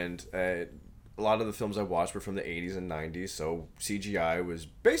 90s, and a lot of the films I watched were from the 80s and 90s, so CGI was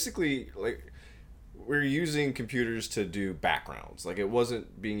basically we're using computers to do backgrounds. It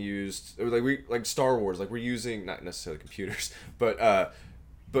wasn't being used. It was like Star Wars. We're using not necessarily computers, but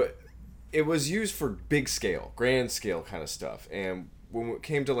it was used for big scale, grand scale kind of stuff. And when it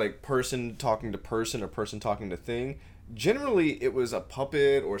came to like person talking to person or person talking to thing, generally it was a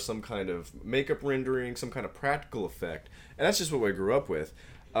puppet or some kind of makeup rendering, some kind of practical effect. And that's just what I grew up with.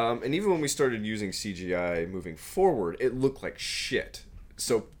 And even when we started using CGI moving forward, it looked like shit.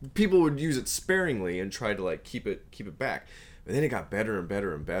 So people would use it sparingly and try to like keep it back. But then it got better and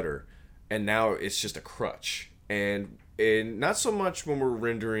better and better. And now it's just a crutch. And not so much when we're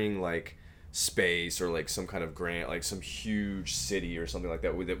rendering like space or like some kind of grand, like some huge city or something like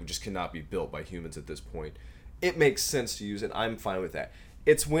that that just cannot be built by humans at this point. It makes sense to use it. I'm fine with that.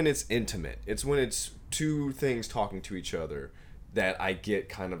 It's when it's intimate. It's when it's two things talking to each other that I get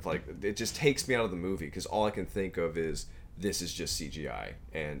kind of like, it just takes me out of the movie because all I can think of is this is just CGI.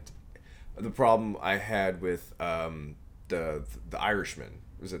 And the problem I had with the Irishman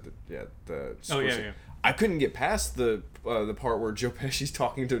was it the I couldn't get past the part where Joe Pesci's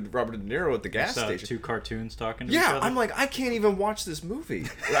talking to Robert De Niro at the gas station. Two cartoons talking to each Yeah, other. I'm like, I can't even watch this movie,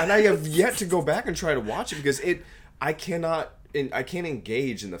 and I have yet to go back and try to watch it because I can't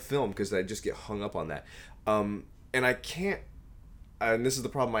engage in the film because I just get hung up on that, and I can't. And this is the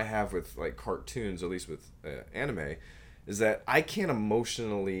problem I have with like cartoons, at least with anime, is that I can't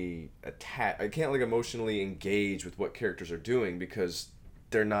emotionally emotionally engage with what characters are doing because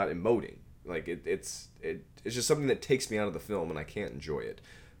they're not emoting. Like it's just something that takes me out of the film and I can't enjoy it.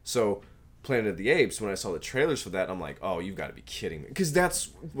 So Planet of the Apes, when I saw the trailers for that, I'm like, oh, you've got to be kidding me, because that's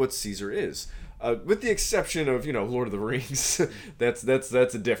what Caesar is. With the exception of Lord of the Rings, that's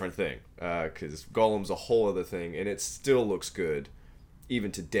a different thing. Because Gollum's a whole other thing, and it still looks good,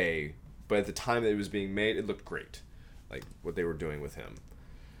 even today. But at the time that it was being made, it looked great, like what they were doing with him.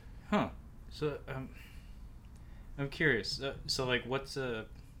 Huh. So I'm curious. So like, what's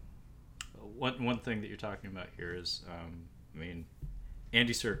one thing that you're talking about here is, I mean,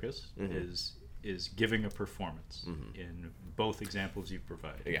 Andy Serkis is giving a performance in both examples you've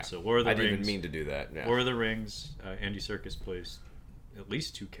provided. Yeah. So Lord of the I Rings. didn't even mean to do that. Yeah. Lord of the Rings. Andy Serkis plays at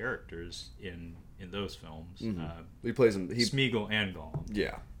least two characters in those films. He plays him. Smeagol and Gollum.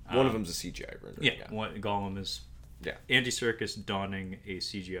 Yeah. One of them's a CGI render. Yeah. Gollum is. Yeah. Andy Serkis donning a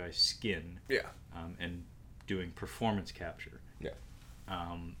CGI skin. Yeah. And doing performance capture. Yeah.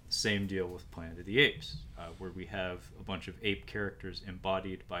 Same deal with Planet of the Apes, where we have a bunch of ape characters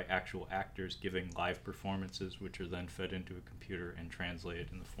embodied by actual actors giving live performances, which are then fed into a computer and translated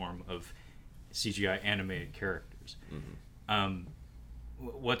in the form of CGI animated characters.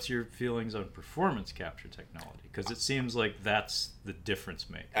 What's your feelings on performance capture technology? Because it seems like that's the difference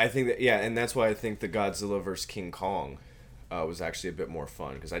maker. I think that, yeah, and that's why I think the Godzilla vs. King Kong was actually a bit more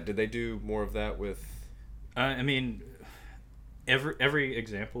fun. Because did they do more of that with? I mean, every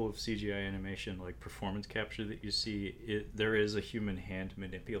example of CGI animation, like performance capture that you see, there is a human hand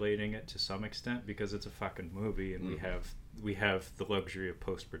manipulating it to some extent because it's a fucking movie, and we have the luxury of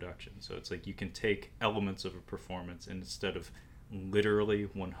post-production. So it's like you can take elements of a performance, and instead of literally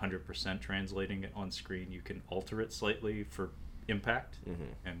 100% translating it on screen, you can alter it slightly for impact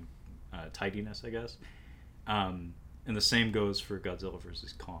and tidiness, I guess. And the same goes for Godzilla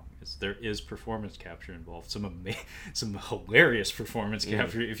vs. Kong. There is performance capture involved, some hilarious performance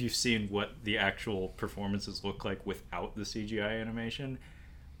capture. If you've seen what the actual performances look like without the CGI animation,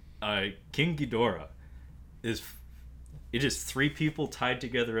 King Ghidorah is three people tied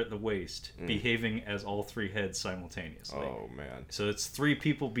together at the waist, behaving as all three heads simultaneously. Oh man! So it's three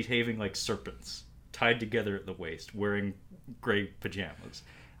people behaving like serpents, tied together at the waist, wearing gray pajamas.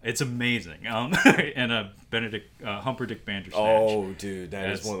 It's amazing. And Humperdinck Bandersnatch. Oh, dude,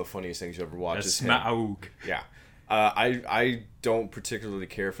 that is one of the funniest things you ever watched. Smaug. Yeah. I don't particularly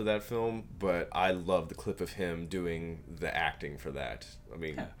care for that film, but I love the clip of him doing the acting for that. I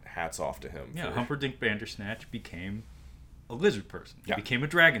mean, hats off to him. Yeah, Humperdinck Bandersnatch became a lizard person. He Yeah. became a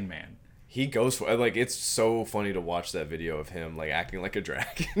dragon man. He goes for like, it's so funny to watch that video of him like acting like a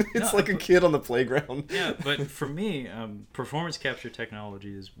dragon. It's like a kid on the playground. Yeah, but for me, performance capture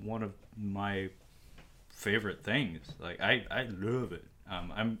technology is one of my favorite things. Like I love it.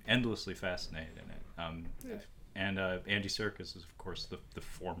 I'm endlessly fascinated in it. And Andy Serkis is of course the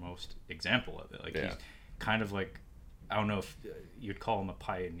foremost example of it. Like he's kind of like, I don't know if you'd call him a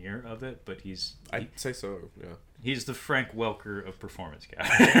pioneer of it, but I'd say so. Yeah. He's the Frank Welker of performance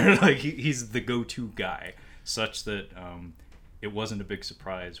capture. Like he's the go-to guy, such that it wasn't a big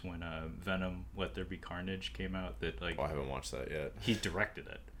surprise when Venom: Let There Be Carnage came out. That like, I haven't watched that yet. He directed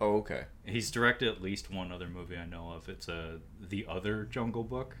it. Oh, okay. He's directed at least one other movie I know of. It's The Other Jungle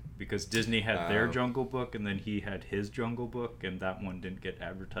Book, because Disney had their Jungle Book and then he had his Jungle Book, and that one didn't get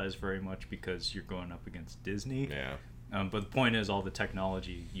advertised very much because you're going up against Disney. Yeah. But the point is, all the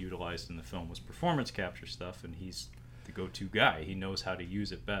technology utilized in the film was performance capture stuff, and he's the go-to guy. He knows how to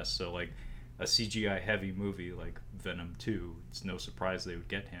use it best. So, like, a CGI-heavy movie like Venom 2, it's no surprise they would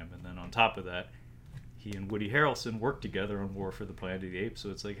get him. And then on top of that, he and Woody Harrelson worked together on War for the Planet of the Apes.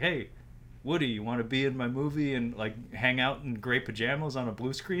 So it's like, hey, Woody, you want to be in my movie and like hang out in gray pajamas on a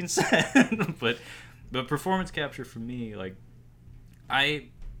blue screen set? but performance capture for me, like, I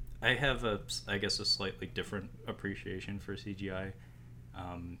have I guess a slightly different appreciation for CGI,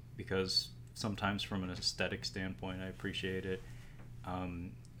 because sometimes from an aesthetic standpoint I appreciate it.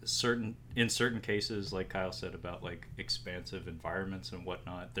 In certain cases, like Kyle said about like expansive environments and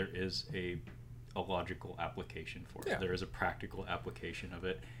whatnot, there is a logical application for it. Yeah. There is a practical application of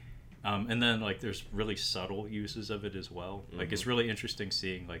it. And then like there's really subtle uses of it as well. Mm-hmm. Like it's really interesting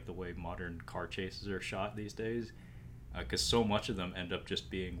seeing like the way modern car chases are shot these days, because so much of them end up just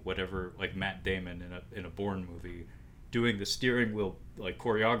being whatever, like Matt Damon in a Bourne movie doing the steering wheel like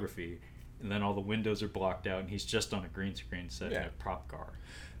choreography, and then all the windows are blocked out and he's just on a green screen set in a prop car.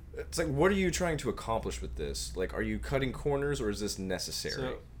 It's like, what are you trying to accomplish with this? Like, are you cutting corners or is this necessary?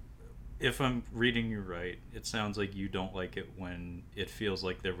 So, if I'm reading you right, it sounds like you don't like it when it feels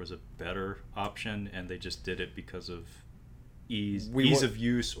like there was a better option and they just did it because of ease of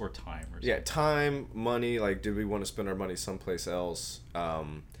use or time or something. Yeah, time, money, like did we want to spend our money someplace else? I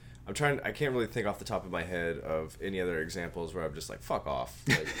can't really think off the top of my head of any other examples where I'm just like, fuck off.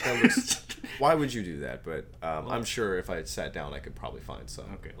 Like, why would you do that? But I'm sure if I had sat down I could probably find some.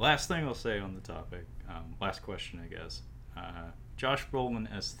 Okay, last thing I'll say on the topic, last question I guess. Josh Brolin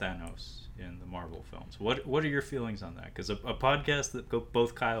as Thanos in the Marvel films. What are your feelings on that? Because a podcast that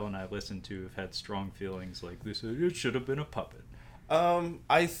both Kyle and I listened to have had strong feelings like this. It should have been a puppet.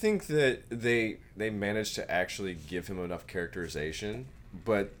 I think that they managed to actually give him enough characterization,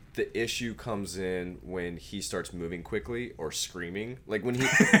 but the issue comes in when he starts moving quickly or screaming. Like when he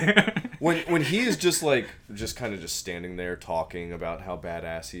when he is just standing there talking about how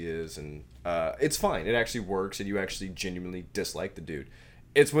badass he is, and it's fine. It actually works, and you actually genuinely dislike the dude.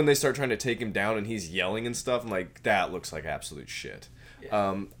 It's when they start trying to take him down and he's yelling and stuff. I'm like, that looks like absolute shit.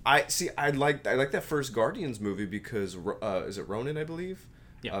 Yeah. I like that first Guardians movie because is it Ronan, I believe?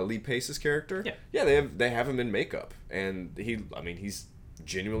 Yeah. Lee Pace's character. Yeah. Yeah, they have him in makeup, and he's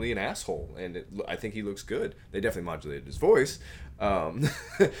genuinely an asshole, and I think he looks good. They definitely modulated his voice,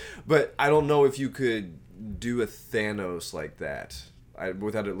 but I don't know if you could do a Thanos like that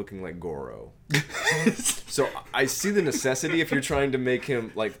without it looking like Goro. So I see the necessity if you're trying to make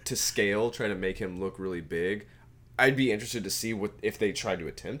him like to scale, trying to make him look really big. I'd be interested to see what if they tried to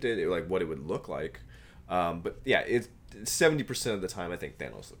attempt it, like what it would look like. But yeah, it's 70% of the time I think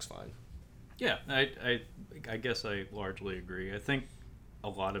Thanos looks fine. Yeah, I guess I largely agree. I think a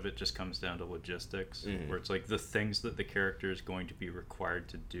lot of it just comes down to logistics, where it's like the things that the character is going to be required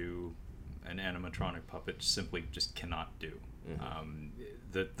to do, an animatronic puppet simply just cannot do.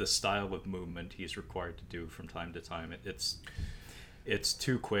 The style of movement he's required to do from time to time, it's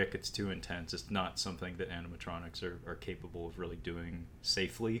too quick, it's too intense. It's not something that animatronics are capable of really doing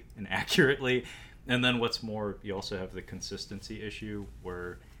safely and accurately. And then what's more, you also have the consistency issue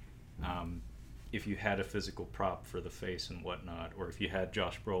where if you had a physical prop for the face and whatnot, or if you had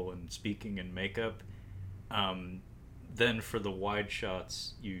Josh Brolin speaking in makeup, then for the wide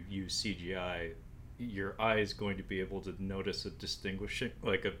shots you use CGI, your eye is going to be able to notice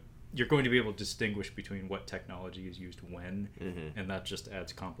you're going to be able to distinguish between what technology is used when, and that just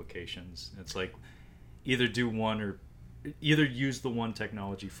adds complications. It's like either use the one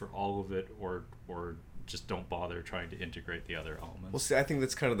technology for all of it, or just don't bother trying to integrate the other elements. Well, see, I think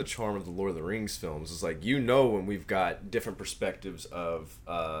that's kind of the charm of the Lord of the Rings films. Is like, when we've got different perspectives of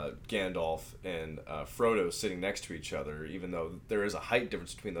Gandalf and Frodo sitting next to each other, even though there is a height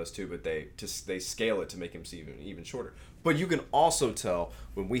difference between those two, but they scale it to make him seem even shorter. But you can also tell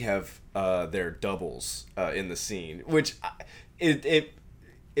when we have their doubles in the scene, which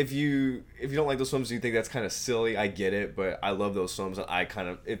if you don't like those films and you think that's kind of silly, I get it, but I love those films,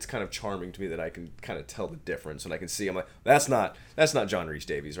 and it's kind of charming to me that I can kind of tell the difference, and I can see, I'm like, that's not John Rhys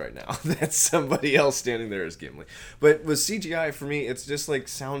Davies right now. That's somebody else standing there as Gimli. But with CGI, for me, it's just like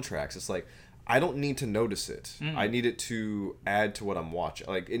soundtracks. It's like, I don't need to notice it. I need it to add to what I'm watching.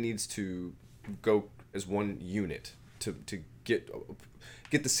 Like, it needs to go as one unit to get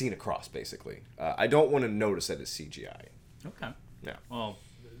the scene across, basically. I don't want to notice that it's CGI. Okay. Yeah. Well,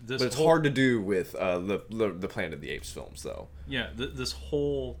 but it's hard to do with the Planet of the Apes films, though. Yeah, this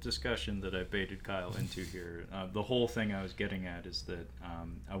whole discussion that I baited Kyle into here, the whole thing I was getting at is that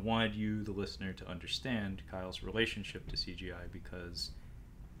I wanted you, the listener, to understand Kyle's relationship to CGI, because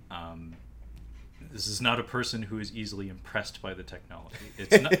This is not a person who is easily impressed by the technology.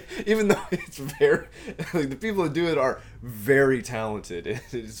 It's not, even though it's very like, the people that do it are very talented.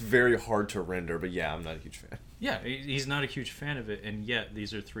 It's very hard to render, but yeah, I'm not a huge fan. Yeah, he's not a huge fan of it, and yet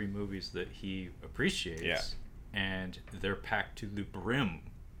these are 3 movies that he appreciates. Yeah. And they're packed to the brim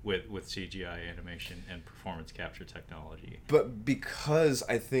with CGI animation and performance capture technology. But because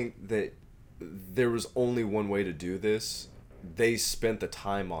I think that there was only one way to do this, they spent the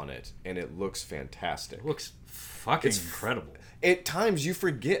time on it, and it looks fantastic. It looks fucking incredible. At times you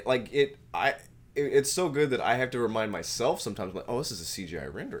forget, like it's so good that I have to remind myself sometimes, like, oh, this is a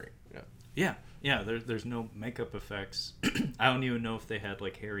CGI rendering. Yeah. There's no makeup effects. I don't even know if they had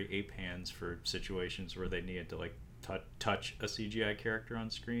like hairy ape hands for situations where they needed to like touch a CGI character on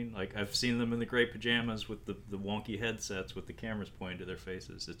screen. Like I've seen them in the gray pajamas with the wonky headsets with the cameras pointing to their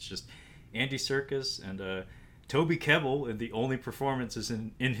faces. It's just Andy Serkis and Toby Kebbell, and the only performances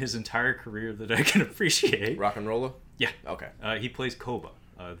in his entire career that I can appreciate. Rock and Rolla? Yeah. Okay. He plays Koba,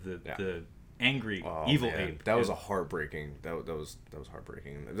 the angry evil ape. That was a heartbreaking. That was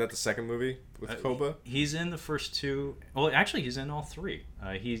heartbreaking. Is that the second movie with Koba? He's in the first 2. Well, actually, he's in all 3.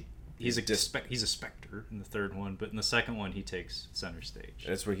 He's a specter in the third one, but in the second one, he takes center stage.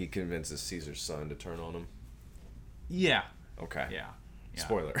 That's where he convinces Caesar's son to turn on him. Yeah. Okay. Yeah.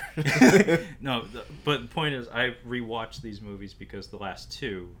 Spoiler. No, but the point is, I rewatched these movies because the last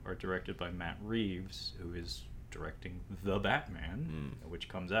 2 are directed by Matt Reeves, who is directing The Batman, which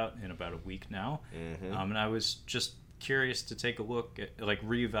comes out in about a week now. Mm-hmm. And I was just curious to take a look at, like,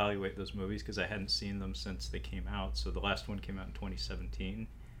 reevaluate those movies because I hadn't seen them since they came out. So the last one came out in 2017,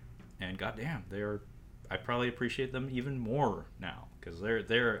 and goddamn, I probably appreciate them even more now because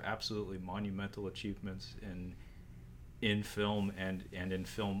they're absolutely monumental achievements in film and in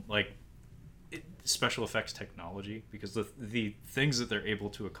film, like special effects technology, because the things that they're able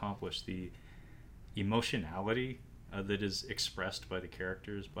to accomplish, the emotionality that is expressed by the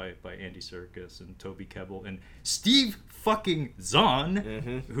characters by Andy Serkis and Toby Kebbell and Steve fucking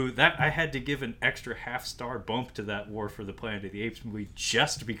Zahn, who that I had to give an extra half-star bump to that War for the Planet of the Apes movie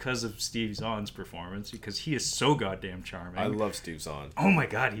just because of Steve Zahn's performance, because he is so goddamn charming. I love Steve Zahn. Oh my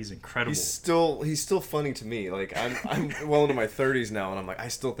god, he's incredible. He's still funny to me. Like I'm well into my 30s now, and I'm like, I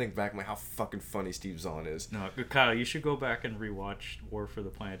still think back like how fucking funny Steve Zahn is. No, Kyle, you should go back and rewatch War for the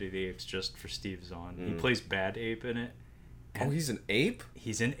Planet of the Apes just for Steve Zahn. He plays Bad Ape in it. Oh, he's an ape?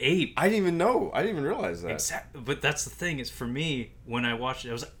 He's an ape. I didn't even know. I didn't even realize that. Exactly. But that's the thing, is for me, when I watched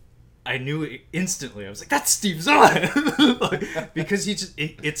it, I knew it instantly. I was like, that's Steve Zahn! Because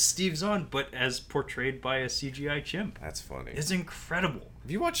it's Steve Zahn, but as portrayed by a CGI chimp. That's funny. It's incredible. Have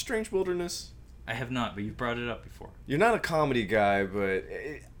you watched Strange Wilderness? I have not, but you've brought it up before. You're not a comedy guy, but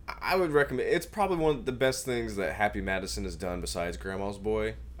I would recommend. It's probably one of the best things that Happy Madison has done besides Grandma's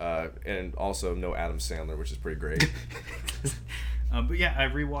Boy, and also no Adam Sandler, which is pretty great. But yeah, I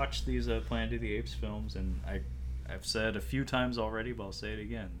rewatched these Planet of the Apes films, and I've said a few times already, but I'll say it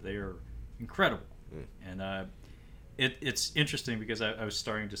again. They are incredible, and it's interesting because I was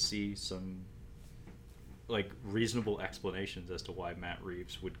starting to see some like reasonable explanations as to why Matt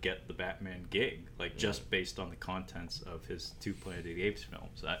Reeves would get the Batman gig, like just based on the contents of his 2 Planet of the Apes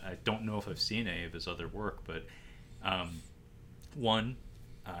films. I don't know if I've seen any of his other work, but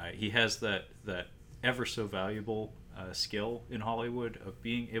he has that ever so valuable skill in Hollywood of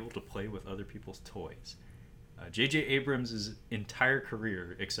being able to play with other people's toys. J.J. Abrams' entire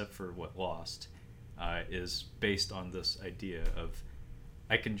career, except for Lost, is based on this idea of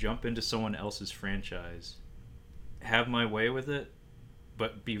I can jump into someone else's franchise, have my way with it,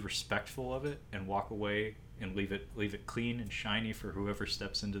 but be respectful of it and walk away and leave it clean and shiny for whoever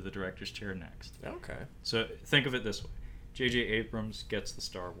steps into the director's chair next. Okay. So think of it this way. J.J. Abrams gets the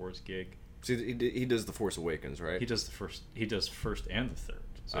Star Wars gig. See, he does The Force Awakens, right? He does first and the third.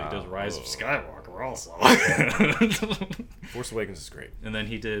 So he does Rise of Skywalker also. Force Awakens is great. And then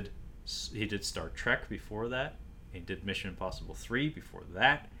he did Star Trek before that. He did Mission Impossible 3 before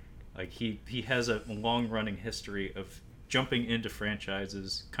that. Like he has a long running history of jumping into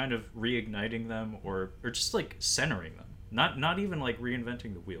franchises, kind of reigniting them or just like centering them. Not even like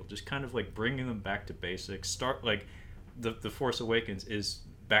reinventing the wheel, just kind of like bringing them back to basics. Start like the Force Awakens is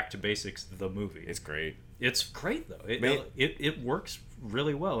back to basics, the movie. It's great. It's great though. It works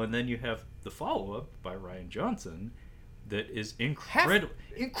really well. And then you have the follow up by Rian Johnson that is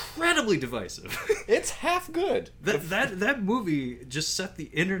incredibly divisive. It's half good. That movie just set the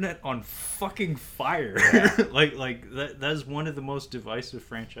internet on fucking fire. Yeah. like that is one of the most divisive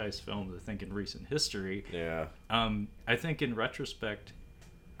franchise films I think in recent history. Yeah. I think in retrospect,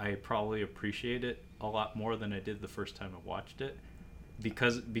 I probably appreciate it a lot more than I did the first time I watched it.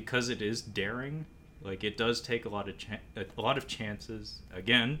 because it is daring. Like, it does take a lot of chances.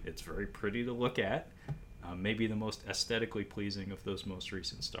 Again, it's very pretty to look at. Maybe the most aesthetically pleasing of those most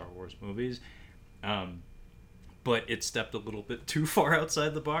recent Star Wars movies. But it stepped a little bit too far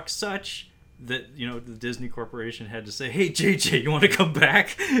outside the box, such that, the Disney Corporation had to say, "Hey, JJ, you want to come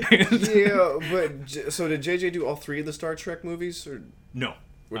back?" Yeah, but so did JJ do all 3 of the Star Trek movies? Or no.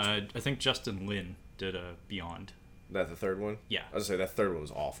 I think Justin Lin did Beyond. That the third one? Yeah. I was gonna say that third one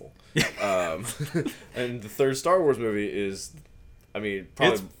was awful. And the third Star Wars movie is, probably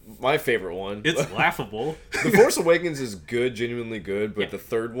my favorite one. It's laughable. The Force Awakens is good, genuinely good, but Yeah. the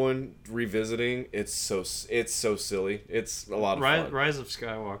third one, revisiting, it's so silly. It's a lot of fun. Rise of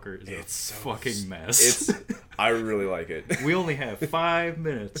Skywalker is a fucking mess. I really like it. We only have 5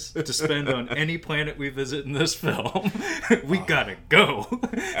 minutes to spend on any planet we visit in this film. We gotta go.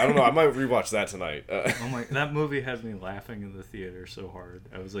 I don't know. I might rewatch that tonight. Oh my! That movie had me laughing in the theater so hard.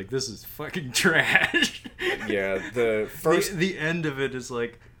 I was like, "This is fucking trash." Yeah, the first the end of it is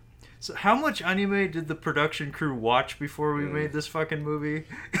like, so how much anime did the production crew watch before we made this fucking movie?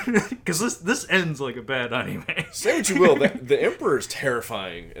 Because this ends like a bad anime. Say what you will, the Emperor is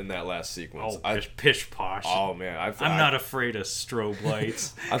terrifying in that last sequence. Pish posh. Oh man, I'm not afraid of strobe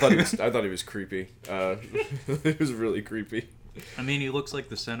lights. I thought he was creepy. It was really creepy. I mean, he looks like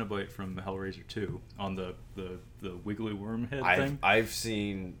the Cenobite from Hellraiser 2 on the wiggly worm head thing. I've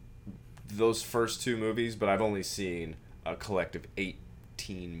seen those first 2 movies, but I've only seen a collective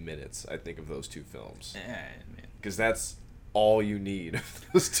 18 minutes, I think, of those 2 films. Because that's all you need.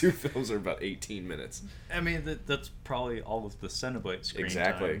 Those 2 films are about 18 minutes. I mean, that's probably all of the Cenobite screen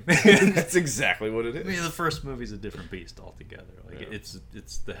Exactly. time. That's exactly what it is. I mean, the first movie's a different beast altogether. Like, it's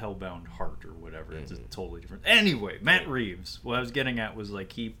the Hellbound Heart or whatever. It's totally different. Anyway, Matt Reeves. What I was getting at was,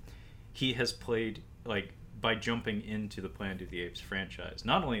 like, he has played, like, by jumping into the Planet of the Apes franchise.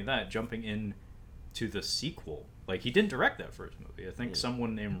 Not only that, jumping in to the sequel. Like, he didn't direct that first movie. I think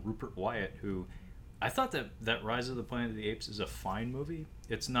someone named Rupert Wyatt, who... I thought that Rise of the Planet of the Apes is a fine movie.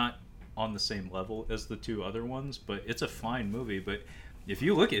 It's not on the same level as the 2 other ones, but it's a fine movie. But if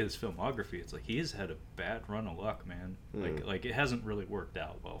you look at his filmography, it's like he has had a bad run of luck, man. Like it hasn't really worked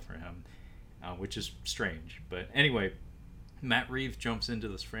out well for him, which is strange. But anyway, Matt Reeves jumps into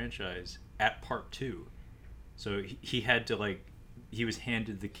this franchise at part 2. So he had to, he was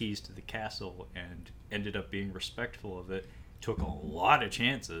handed the keys to the castle and ended up being respectful of it, took a lot of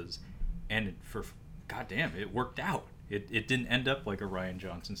chances, and goddamn, it worked out. It didn't end up like a Rian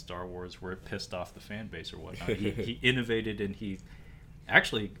Johnson Star Wars where it pissed off the fan base or whatnot. He innovated, and he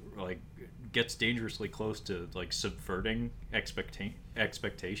actually, gets dangerously close to, subverting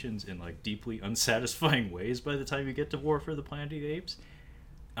expectations in, deeply unsatisfying ways by the time you get to War for the Planet of the Apes.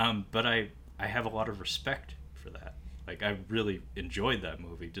 But I have a lot of respect for that. I really enjoyed that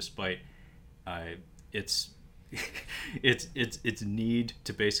movie, despite its need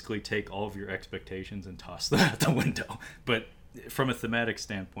to basically take all of your expectations and toss them out the window. But from a thematic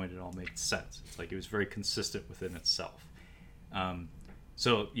standpoint, it all made sense. It's like it was very consistent within itself.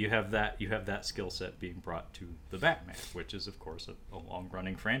 So you have that skill set being brought to the Batman, which is of course a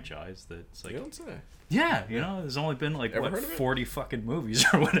long-running franchise that's like, you don't say. Yeah, there's only been 40 fucking movies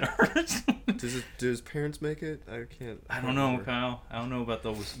or whatever. Do his parents make it? I don't know, Kyle. I don't know about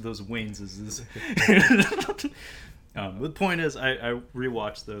those Wayneses. The point is, I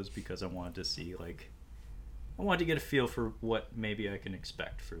rewatched those because I wanted to see, I wanted to get a feel for what maybe I can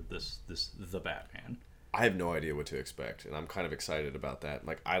expect for the Batman. I have no idea what to expect, and I'm kind of excited about that.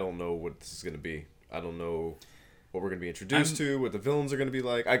 I don't know what this is going to be. I don't know what we're going to be introduced to, what the villains are going to be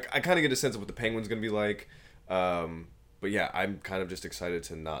like. I kind of get a sense of what the Penguin's going to be like. But yeah, I'm kind of just excited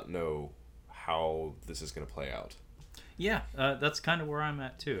to not know how this is going to play out. Yeah, that's kind of where I'm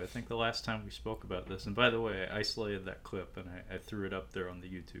at too. I think the last time we spoke about this, and by the way, I isolated that clip and I threw it up there on the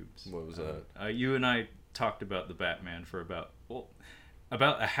YouTubes. What was that? You and I talked about the Batman for about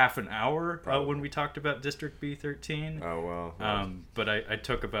a half an hour when we talked about District B13. Oh, well. But I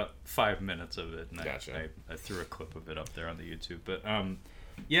took about 5 minutes of it, and gotcha. I threw a clip of it up there on the YouTube. But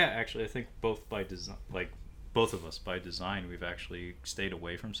yeah, actually, I think both of us by design, we've actually stayed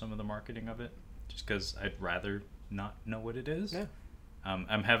away from some of the marketing of it, just because I'd rather not know what it is. Yeah.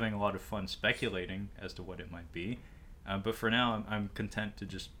 I'm having a lot of fun speculating as to what it might be, but for now, I'm content to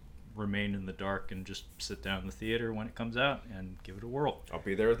just remain in the dark and just sit down in the theater when it comes out and give it a whirl. I'll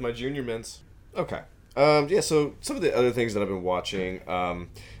be there with my junior mints. Okay. Yeah, so some of the other things that I've been watching, I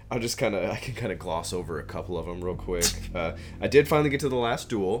can kind of gloss over a couple of them real quick. I did finally get to The Last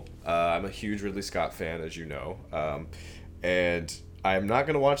Duel. I'm a huge Ridley Scott fan, as you know. And I'm not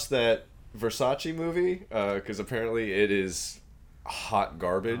going to watch that Versace movie, because apparently it is hot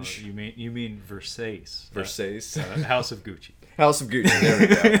garbage. You mean Versace? Versace. House of Gucci. House of Gucci. There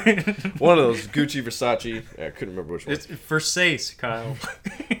we go. One of those Gucci, Versace. I couldn't remember which one. It's Versace, Kyle.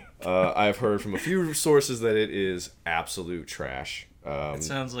 I've heard from a few sources that it is absolute trash. It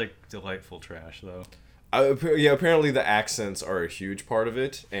sounds like delightful trash, though. Yeah, apparently the accents are a huge part of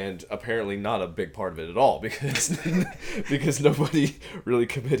it, and apparently not a big part of it at all, because nobody really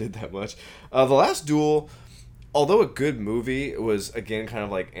committed that much. The Last Duel, although a good movie, was again kind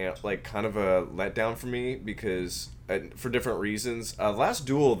of like kind of a letdown for me because for different reasons. Last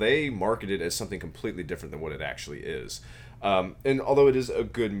Duel, they marketed it as something completely different than what it actually is. And although it is a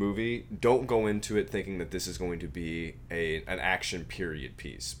good movie, don't go into it thinking that this is going to be an action period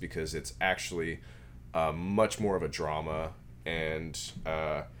piece, because it's actually much more of a drama. And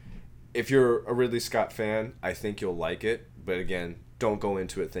if you're a Ridley Scott fan, I think you'll like it. But again, don't go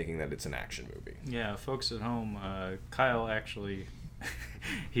into it thinking that it's an action movie. Yeah, folks at home, Kyle actually,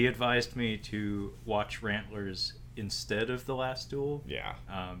 he advised me to watch Rantlers instead of The Last Duel. Yeah.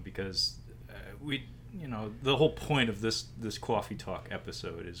 Because the whole point of this coffee talk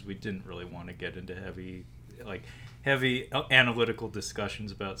episode is we didn't really want to get into heavy analytical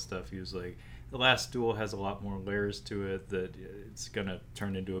discussions about stuff. He was like, The Last Duel has a lot more layers to it, that it's going to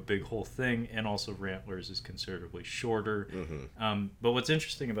turn into a big whole thing, and also Rantlers is considerably shorter. Mm-hmm. But what's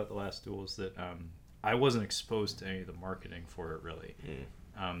interesting about The Last Duel is that I wasn't exposed to any of the marketing for it, really.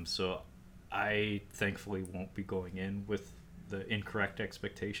 So I thankfully won't be going in with the incorrect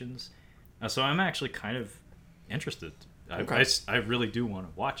expectations. So I'm actually kind of interested. Okay. I really do want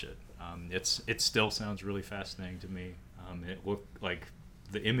to watch it. It still sounds really fascinating to me. It looked like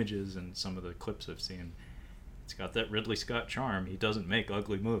the images and some of the clips I've seen. It's got that Ridley Scott charm. He doesn't make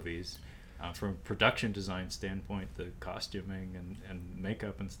ugly movies. From a production design standpoint, the costuming and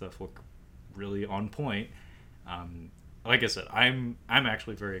makeup and stuff look really on point. Like I said, I'm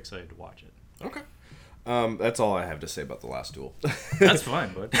actually very excited to watch it. Okay. That's all I have to say about The Last Duel. That's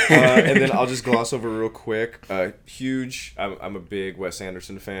fine, bud. And then I'll just gloss over real quick. I'm a big Wes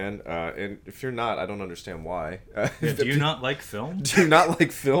Anderson fan, and if you're not, I don't understand why. Do you not like film? Do you not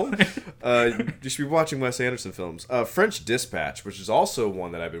like film? You should be watching Wes Anderson films. French Dispatch, which is also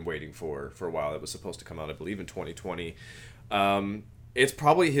one that I've been waiting for a while. It was supposed to come out, I believe, in 2020. It's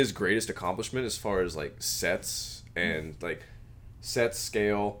probably his greatest accomplishment as far as like sets and like set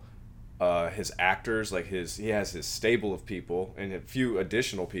scale. His actors, he has his stable of people and a few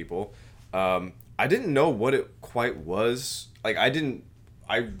additional people. I didn't know what it quite was.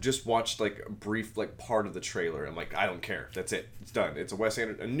 I just watched like a brief like part of the trailer. I'm like, I don't care. That's it. It's done. It's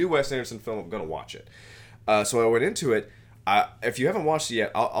a new Wes Anderson film. I'm gonna watch it. So I went into it. If you haven't watched it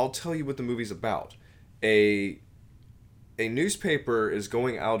yet, I'll tell you what the movie's about. A newspaper is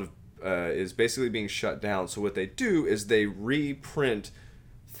going out of is basically being shut down. So what they do is they reprint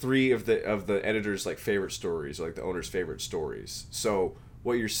 3 of the editor's like favorite stories, or like the owner's favorite stories. So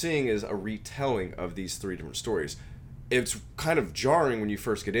what you're seeing is a retelling of these 3 different stories. It's kind of jarring when you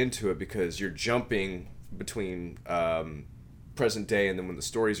first get into it because you're jumping between present day and then when the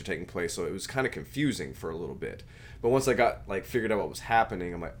stories are taking place. So it was kind of confusing for a little bit. But once I got like figured out what was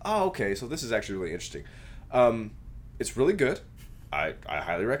happening, I'm like, oh, okay, so this is actually really interesting. It's really good. I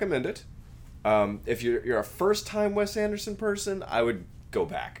highly recommend it. If you're a first time Wes Anderson person, I would go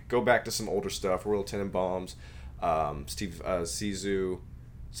back to some older stuff, Royal Tenenbaums, Steve Zissou,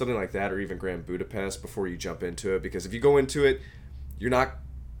 something like that, or even Grand Budapest before you jump into it. Because if you go into it,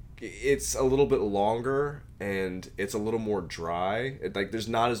 it's a little bit longer and it's a little more dry. There's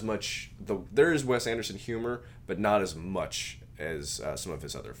not as much there is Wes Anderson humor, but not as much as some of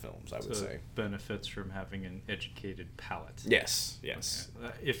his other films, I would say. Benefits from having an educated palate. Yes.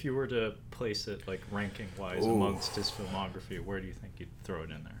 Okay. If you were to place it like ranking-wise amongst his filmography, where do you think you'd throw it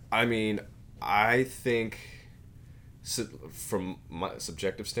in there? I mean, I think from my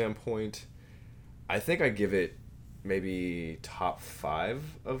subjective standpoint, I think I give it maybe top 5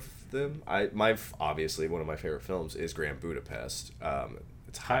 of them. Obviously one of my favorite films is Grand Budapest.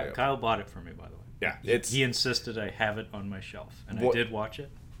 It's high. Kyle bought it for me, by the way. Yeah, he insisted I have it on my shelf, and I did watch it.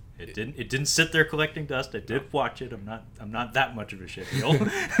 It didn't sit there collecting dust. I did watch it. I'm not that much of a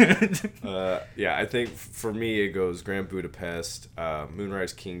shitheel. Yeah, I think for me it goes Grand Budapest,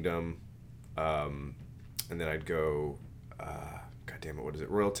 Moonrise Kingdom, and then I'd go, God damn it, what is it?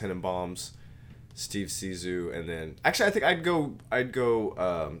 Royal Tenenbaums, Steve Zissou, and then actually I think I'd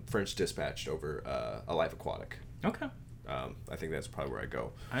go French Dispatched over A Life Aquatic. Okay. I think that's probably where I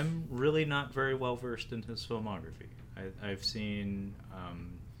go. I'm really not very well versed in his filmography. I've seen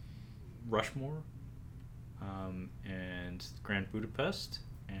Rushmore, and Grand Budapest,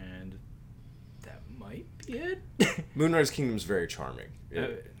 and that might be it. Moonrise Kingdom's very charming.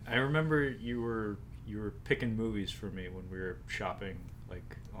 I remember you were picking movies for me when we were shopping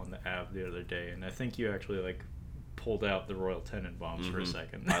like on the Ave the other day, and I think you actually like pulled out the Royal Tenenbaums for a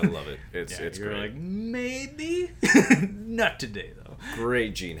second. I love it. It's you're great. Like, maybe not today though.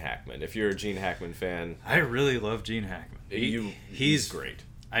 Great Gene Hackman. If you're a Gene Hackman fan, I really love Gene Hackman. He's great.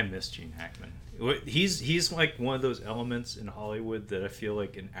 I miss Gene Hackman. He's like one of those elements in Hollywood that I feel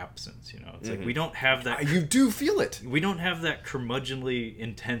like in absence. You know, it's like we don't have that. You do feel it. We don't have that curmudgeonly,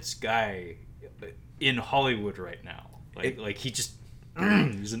 intense guy in Hollywood right now. Like he just.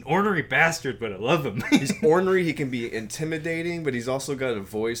 He's an ornery bastard, but I love him. He's ornery. He can be intimidating, but he's also got a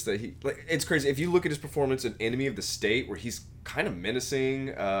voice that it's crazy. If you look at his performance in Enemy of the State, where he's kind of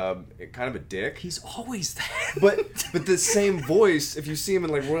menacing, kind of a dick. He's always that. But the same voice, if you see him in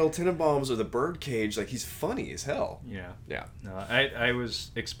like Royal Tenenbaums or The Birdcage, like he's funny as hell. Yeah. Yeah. No, I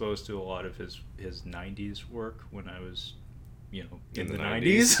was exposed to a lot of his 90s work when I was, in the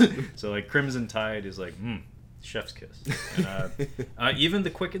 90s. So like Crimson Tide is like, chef's kiss. And, even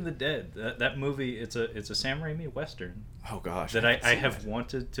The Quick and the Dead, that movie, it's a Sam Raimi Western. Oh gosh. That I have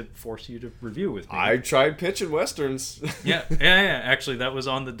wanted to force you to review with me. I tried pitching Westerns. Yeah. Actually, that was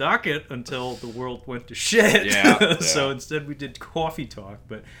on the docket until the world went to shit. Yeah. So instead we did Coffee Talk,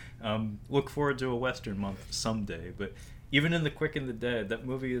 but look forward to a Western month someday. But even in The Quick and the Dead, that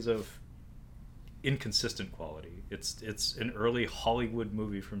movie is of inconsistent quality. It's an early Hollywood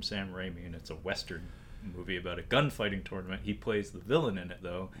movie from Sam Raimi, and it's a Western movie about a gunfighting tournament. He plays the villain in it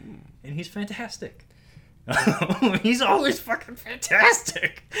though, and he's fantastic. He's always fucking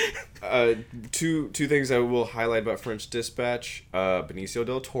fantastic. Two things I will highlight about French Dispatch. Benicio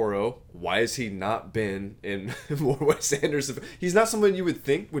del Toro. Why has he not been in more Wes Anderson? He's not someone you would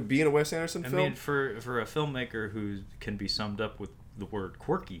think would be in a Wes Anderson film. I mean, for a filmmaker who can be summed up with the word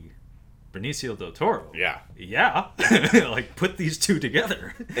quirky, Benicio del Toro. Yeah. Like, put these two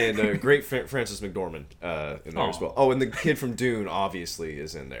together. And great Frances McDormand in there as well. Oh, and the kid from Dune obviously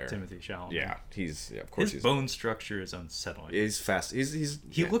is in there. Timothy Chalamet. Yeah, of course. His bone structure is unsettling. He's fast.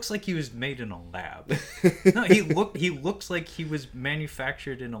 He looks like he was made in a lab. No, he looks like he was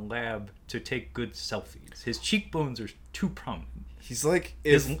manufactured in a lab to take good selfies. His cheekbones are too prominent. He's like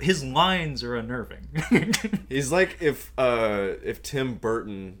his lines are unnerving. He's like if Tim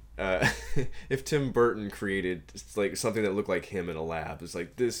Burton created like something that looked like him in a lab. It's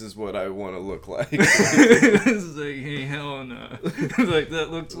like, this is what I want to look like. It's like, hey, Helena, like that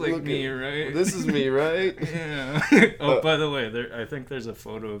looks like me, right? This is me, right? Yeah. Oh, by the way, I think there's a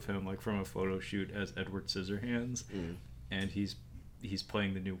photo of him like from a photo shoot as Edward Scissorhands, and he's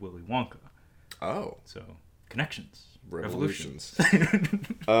playing the new Willy Wonka. Oh, so connections. Revolutions.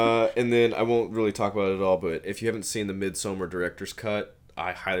 And then I won't really talk about it at all, but if you haven't seen the Midsommar director's cut,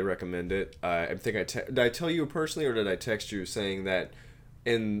 I highly recommend it. I think did I tell you personally, or did I text you saying that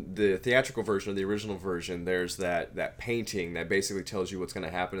in the theatrical version or the original version, there's that painting that basically tells you what's going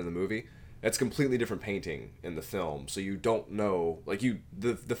to happen in the movie? That's completely different painting in the film, so you don't know, like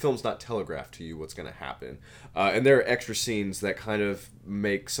the film's not telegraphed to you what's going to happen. And there are extra scenes that kind of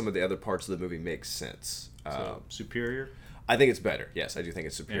make some of the other parts of the movie make sense. So, superior? I think it's better. Yes, I do think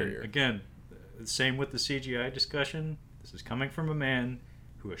it's superior. And again, same with the CGI discussion. This is coming from a man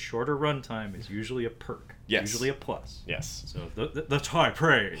who a shorter runtime is usually a perk. Yes. Usually a plus. Yes. So that's high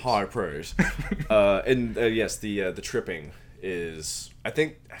praise. High praise. Yes, the tripping is, I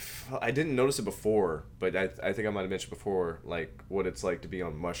think, I didn't notice it before, but I think I might have mentioned before, like, what it's like to be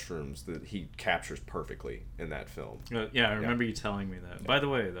on mushrooms that he captures perfectly in that film. Yeah, I remember you telling me that. Yeah. By the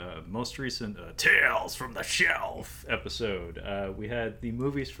way, the most recent Tales from the Shelf episode, we had the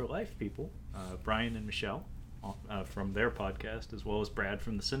Movies for Life people, Brian and Michelle, from their podcast, as well as Brad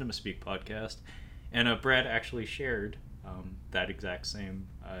from the Cinema Speak podcast. And Brad actually shared that exact same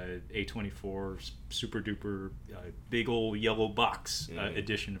A24 super duper big old yellow box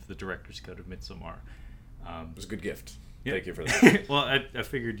edition of the director's cut of Midsommar. It was a good gift. Yeah. Thank you for that. Well, I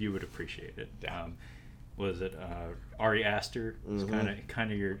figured you would appreciate it. Yeah. Was it Ari Aster? Is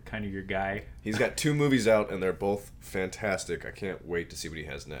kind of your guy. He's got 2 movies out, and they're both fantastic. I can't wait to see what he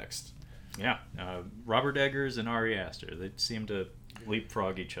has next. Yeah, Robert Eggers and Ari Aster. They seem to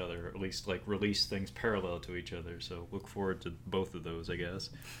leapfrog each other, or at least like release things parallel to each other. So look forward to both of those, I guess.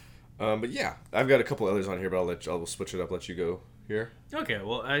 But yeah, I've got a couple others on here, but I'll switch it up. Let you go here. Okay.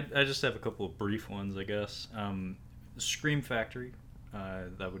 Well, I just have a couple of brief ones, I guess. Scream Factory.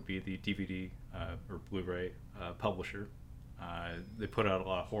 That would be the DVD or Blu-ray publisher. They put out a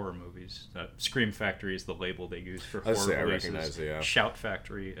lot of horror movies. Scream Factory is the label they use for horror releases. I recognize it, yeah. Shout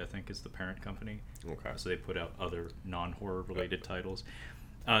Factory, I think, is the parent company. Okay. So they put out other non-horror related titles.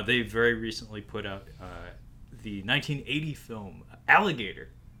 They very recently put out the 1980 film Alligator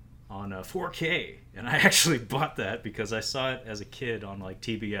on 4K, and I actually bought that because I saw it as a kid on like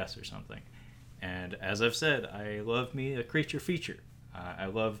TBS or something. And as I've said, I love me a creature feature. I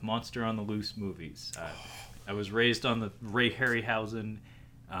love Monster on the Loose movies. I was raised on the Ray Harryhausen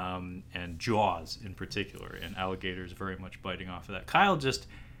and Jaws in particular, and Alligator's very much biting off of that. Kyle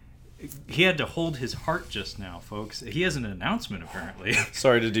he had to hold his heart just now, folks. He has an announcement, apparently.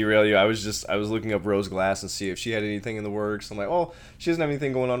 Sorry to derail you. I was looking up Rose Glass and see if she had anything in the works. I'm like, oh, she doesn't have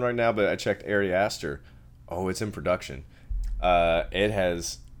anything going on right now, but I checked Ari Aster. Oh, it's in production.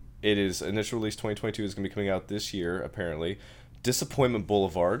 It is initial release 2022 is going to be coming out this year, apparently. Disappointment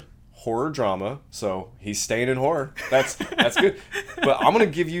Boulevard, horror drama. So he's staying in horror. That's good. But I'm gonna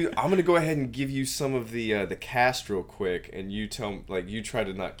go ahead and give you some of the cast real quick, and you you try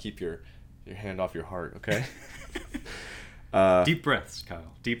to not keep your hand off your heart, okay? Deep breaths,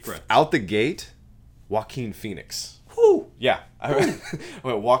 Kyle. Deep breaths. Out the gate, Joaquin Phoenix. Whoo! Yeah, I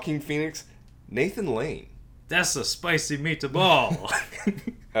went Joaquin Phoenix, Nathan Lane. That's a spicy meatball.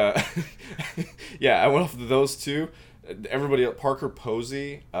 Yeah, I went off of those two. Everybody else, Parker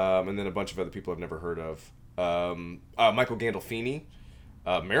Posey, and then a bunch of other people I've never heard of. Michael Gandolfini,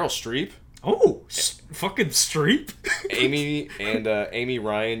 Meryl Streep. Oh, fucking Streep. Amy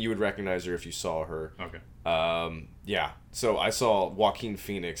Ryan. You would recognize her if you saw her. Okay. Yeah. So I saw Joaquin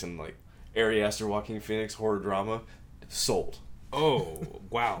Phoenix and like Ari Aster, Joaquin Phoenix horror drama. Sold. Oh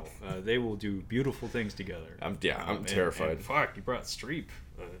wow! They will do beautiful things together. I'm terrified. And fuck, you brought Streep.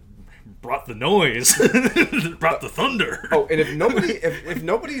 Brought the noise. Brought the thunder. Oh, and if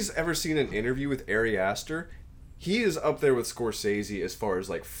nobody's ever seen an interview with Ari Aster, he is up there with Scorsese as far as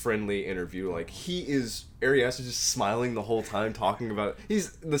like friendly interview. Like Ari Aster just smiling the whole time talking about.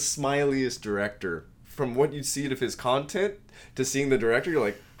 He's the smiliest director. From what you see of his content to seeing the director, you're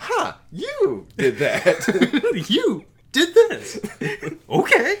like, huh, you did that. You did this.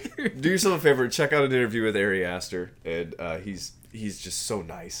 Okay. Do yourself a favor, check out an interview with Ari Aster, and he's just so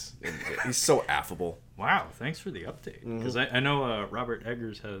nice and he's so affable. Wow, thanks for the update. Because I know Robert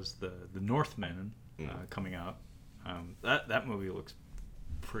Eggers has the Northman coming out. That movie looks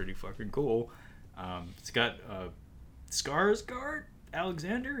pretty fucking cool. It's got Skarsgård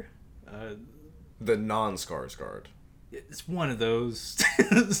Alexander. The non-Skarsgård. It's one of those.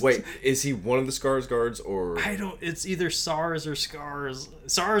 Wait, is he one of the Skarsgårds or? It's either SARS or Scars.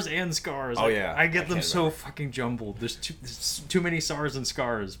 SARS and Scars. Oh yeah. I get them so fucking jumbled. There's too many SARS and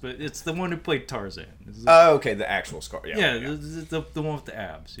Scars, but it's the one who played Tarzan. Oh, okay, the actual Scar. Yeah. The one with the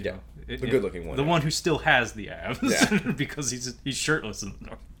abs. You know? The good-looking one. The one who still has the abs. Yeah. Because he's shirtless in the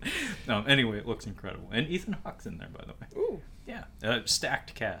north. Anyway, it looks incredible, and Ethan Hawke's in there, by the way. Ooh. Yeah,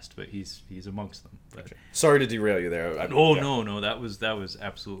 stacked cast, but he's amongst them. But, sorry to derail you there. No, that was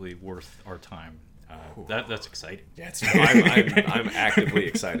absolutely worth our time. That's exciting. Yeah, I'm actively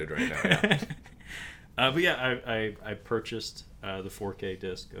excited right now. Yeah. But yeah, I purchased the 4K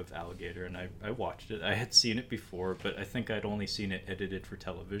disc of Alligator, and I watched it. I had seen it before, but I think I'd only seen it edited for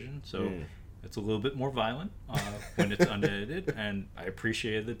television, so it's a little bit more violent when it's unedited, and I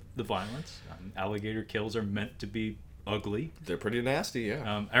appreciated the violence. Alligator kills are meant to be ugly. They're pretty nasty,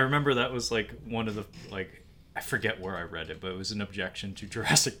 yeah. I remember that was like one of the I forget where I read it, but it was an objection to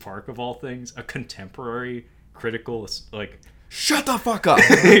Jurassic Park of all things, a contemporary critical shut the fuck up.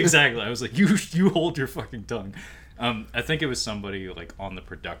 Exactly. I was like, you hold your fucking tongue. I think it was somebody like on the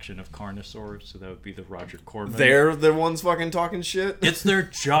production of Carnosaur, so that would be the Roger Corman. They're the ones fucking talking shit. It's their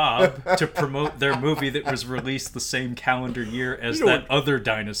job to promote their movie that was released the same calendar year as other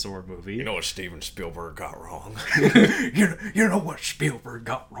dinosaur movie. You know what Steven Spielberg got wrong? you know what Spielberg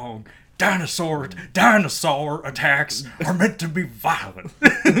got wrong? Dinosaur attacks are meant to be violent.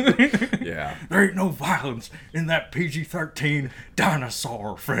 Yeah. There ain't no violence in that PG-13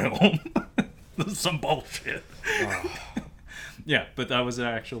 dinosaur film. Some bullshit. Yeah, but that was an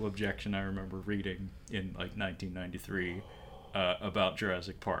actual objection I remember reading in like 1993 about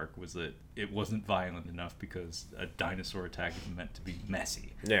Jurassic Park, was that it wasn't violent enough because a dinosaur attack is meant to be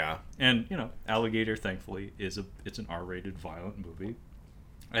messy. Yeah. And, Alligator, thankfully, it's an R-rated violent movie.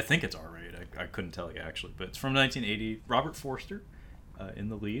 I think it's R-rated. I couldn't tell you, actually. But it's from 1980. Robert Forster in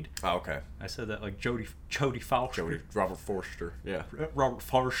the lead. Oh, okay. I said that like Jodie Foster. Robert Forster, yeah. Robert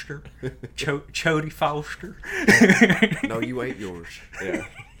Forster. Jodie Foster. No, you ate yours. Yeah.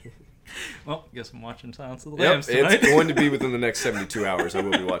 Well, guess I'm watching Silence of the Lambs tonight. It's going to be within the next 72 hours. I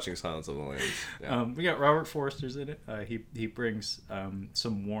will be watching Silence of the Lambs. Yeah. We got Robert Forster's in it. He brings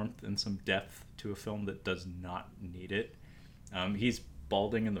some warmth and some depth to a film that does not need it. He's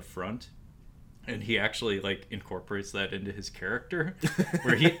balding in the front, and he actually like incorporates that into his character,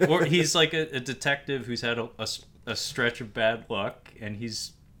 where he's like a detective who's had a stretch of bad luck, and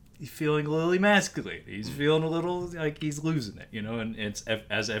he's feeling a little emasculated. He's feeling a little like he's losing it, you know, and it's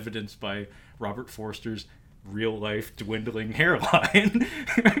as evidenced by Robert Forster's real life dwindling hairline.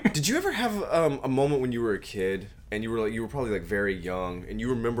 Did you ever have a moment when you were a kid and you were probably like very young and you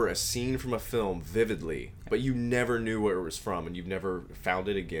remember a scene from a film vividly, but you never knew where it was from and you've never found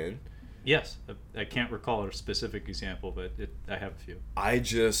it again? Yes, I can't recall a specific example, but I have a few. I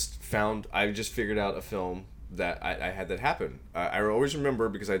just figured out a film that I had that happen. I always remember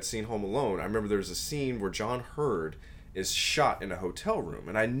because I'd seen Home Alone. I remember there was a scene where John Hurd is shot in a hotel room,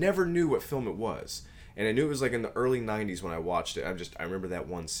 and I never knew what film it was. And I knew it was like in the early 90s when I watched it. I remember that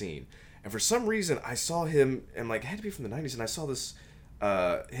one scene. And for some reason, I saw him, and like, it had to be from the 90s, and I saw this,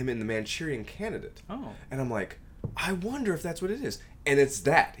 him in The Manchurian Candidate. Oh. And I'm like, I wonder if that's what it is. And it's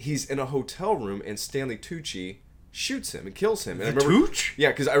that. He's in a hotel room, and Stanley Tucci shoots him and kills him. And Tucci? Yeah,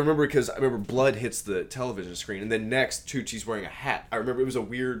 because I remember blood hits the television screen, and then next, Tucci's wearing a hat. I remember it was a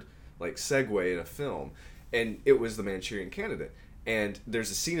weird, like, segue in a film, and it was The Manchurian Candidate. And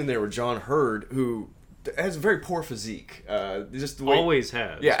there's a scene in there where John Hurd, who has a very poor physique. Just the way, always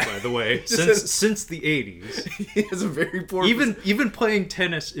has, yeah. By the way, since the 80s. He has a very poor even playing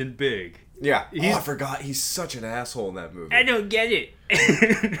tennis in Big. Yeah. I forgot. He's such an asshole in that movie. I don't get it.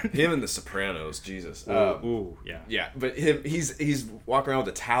 Him and The Sopranos, Jesus. Ooh, yeah. Yeah, but he's walking around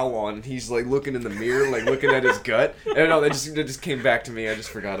with a towel on, and he's like looking in the mirror, like looking at his gut. I don't know, that just came back to me. I just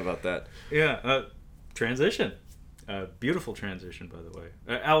forgot about that. Yeah. Transition. Beautiful transition, by the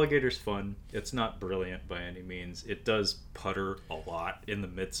way. Alligator's fun. It's not brilliant by any means. It does putter a lot in the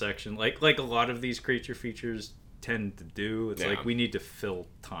midsection, like a lot of these creature features tend to do. It's like we need to fill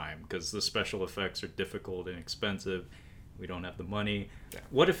time because the special effects are difficult and expensive. We don't have the money. Yeah.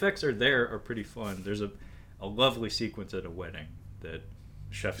 What effects are there are pretty fun. There's a lovely sequence at a wedding that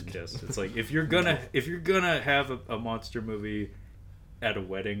chef's kiss. It's like if you're gonna have a monster movie at a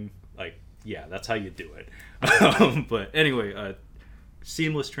wedding, like, yeah, that's how you do it. But anyway,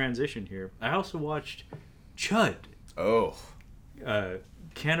 seamless transition here. I also watched Chud. Oh.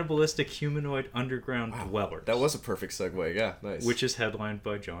 Cannibalistic Humanoid Underground Dwellers. That was a perfect segue. Yeah, nice. Which is headlined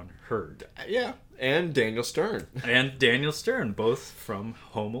by John Hurd. Yeah, and Daniel Stern. Both from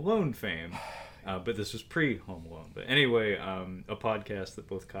Home Alone fame. But this was pre-Home Alone. But anyway, a podcast that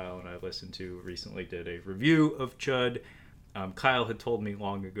both Kyle and I listened to recently did a review of Chud. Kyle had told me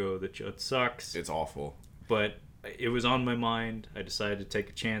long ago that Chud sucks. It's awful. But it was on my mind. I decided to take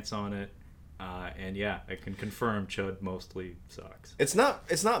a chance on it. And yeah, I can confirm Chud mostly sucks. It's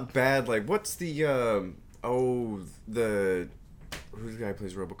not bad. Like, what's the who's the guy who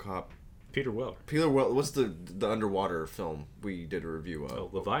plays RoboCop? Peter Weller. What's the underwater film we did a review of? Oh,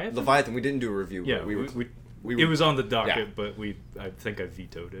 Leviathan. Leviathan. We didn't do a review. Yeah, but it was on the docket, but I think I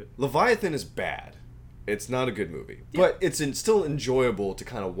vetoed it. Leviathan is bad. It's not a good movie, but it's still enjoyable to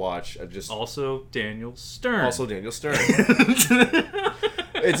kind of watch. Also Daniel Stern.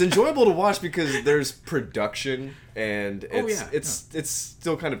 It's enjoyable to watch because there's production and it's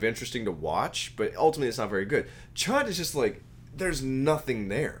still kind of interesting to watch, but ultimately it's not very good. Chud is just like there's nothing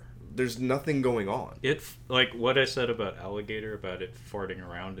there. There's nothing going on. It like what I said about Alligator, about it farting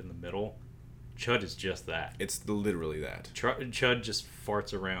around in the middle. Chud is just that. It's literally that. Chud just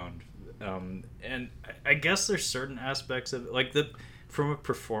farts around, and I guess there's certain aspects of it, like from a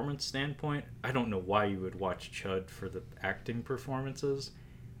performance standpoint. I don't know why you would watch Chud for the acting performances.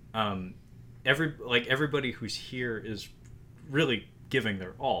 Everybody who's here is really giving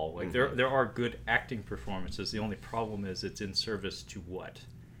their all. Like there are good acting performances. The only problem is it's in service to what?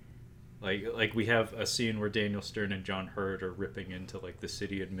 Like we have a scene where Daniel Stern and John Hurd are ripping into like the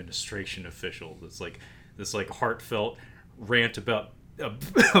city administration official. It's like this like heartfelt rant about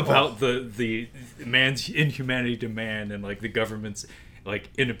the man's inhumanity to man and like the government's like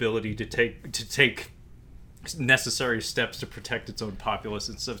inability to take necessary steps to protect its own populace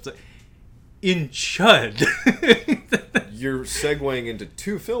and stuff. It's like, in Chud. You're segueing into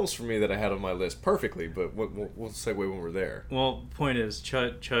two films for me that I had on my list perfectly, but we'll segue when we're there. Well, the point is,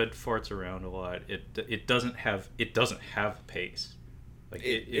 Chud farts around a lot. It doesn't have pace. Like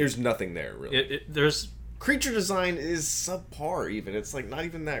there's nothing there really. There's creature design is subpar. Even it's like not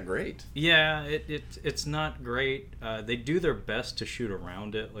even that great. Yeah, it's not great. They do their best to shoot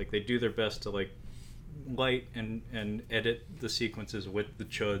around it. Like they do their best to like light and edit the sequences with the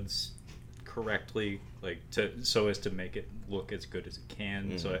Chuds correctly, like so as to make it look as good as it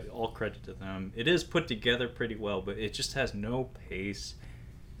can. So all credit to them. It is put together pretty well, but it just has no pace,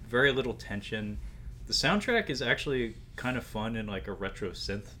 very little tension. The soundtrack is actually kind of fun in like a retro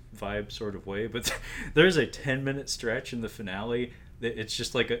synth vibe sort of way, but there's a 10-minute stretch in the finale that it's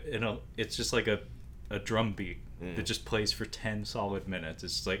just like a drum beat that just plays for 10 solid minutes.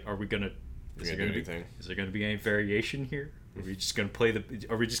 It's like, is there gonna be any variation here? Are we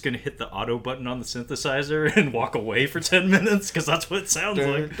just gonna hit the auto button on the synthesizer and walk away for 10 minutes? Because that's what it sounds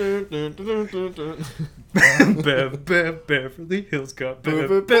like. Beverly Hills Cop.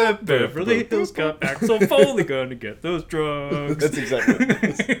 Beverly Hills Cop. Axel Foley gonna get those drugs. That's exactly what it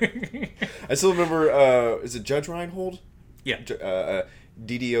is. I still remember, is it Judge Reinhold? Yeah.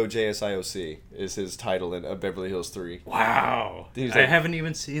 DDOJSIOC is his title in Beverly Hills 3. Wow. Like, I haven't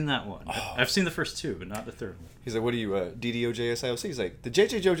even seen that one. Oh. I've seen the first two, but not the third one. He's like, what are you, DDOJSIOC? He's like, the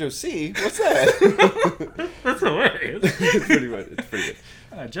JJ JoJo C? What's that? That's hilarious. It's pretty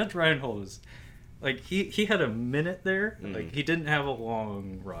good. Judge Reinhold is, like, he had a minute there. Like, he didn't have a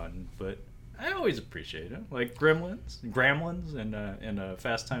long run, but I always appreciate him. Like Gremlins, and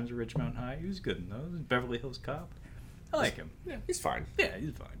Fast Times at Ridgemont High. He was good in those. Beverly Hills Cop. I like him. Yeah, he's fine. Yeah,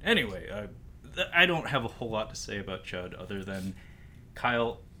 he's fine. Anyway, I don't have a whole lot to say about Chud other than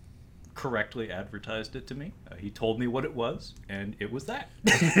Kyle correctly advertised it to me. He told me what it was, and it was that.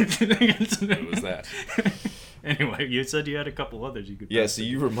 It was that. Anyway, you said you had a couple others you could. Yeah, so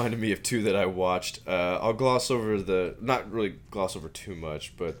you reminded me of two that I watched. I'll not really gloss over too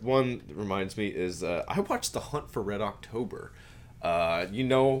much, but one that reminds me is I watched The Hunt for Red October.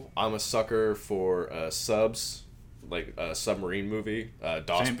 I'm a sucker for subs. Like a submarine movie.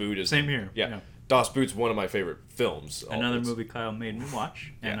 Das Boot is... Same here. Yeah. Das Boot's one of my favorite films. Another movie Kyle made me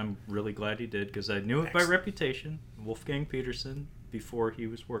watch, and I'm really glad he did, because I knew it by reputation. Wolfgang Petersen, before he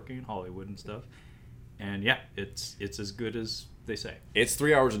was working in Hollywood and stuff. And yeah, it's as good as they say. It's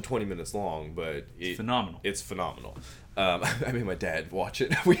 3 hours and 20 minutes long, but... It's phenomenal. It's phenomenal. I made my dad watch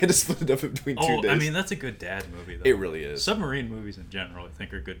it. We had to split it up in between 2 days. I mean, that's a good dad movie, though. It really is. Submarine movies in general, I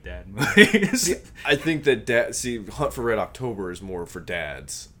think, are good dad movies. I think that Hunt for Red October is more for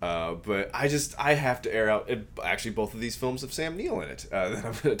dads. But I have to air out... Actually, both of these films have Sam Neill in it that I'm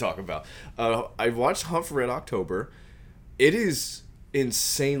going to talk about. I watched Hunt for Red October. It is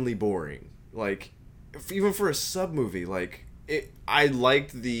insanely boring. Like, even for a sub movie, like... I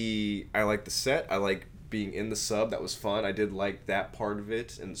liked the set. I like being in the sub. That was fun. I did like that part of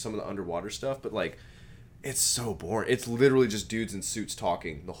it and some of the underwater stuff. But like, it's so boring. It's literally just dudes in suits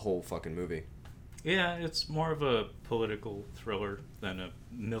talking the whole fucking movie. Yeah, it's more of a political thriller than a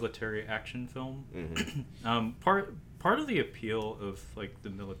military action film. Mm-hmm. Part of the appeal of like the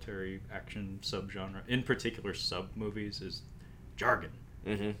military action subgenre, in particular sub movies, is jargon.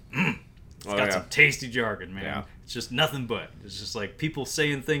 Mm-hmm. It's got some tasty jargon, man. Yeah. It's just nothing but. It's just like people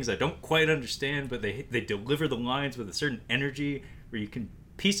saying things I don't quite understand, but they deliver the lines with a certain energy where you can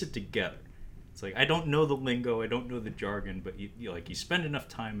piece it together. It's like, I don't know the lingo, I don't know the jargon, but you spend enough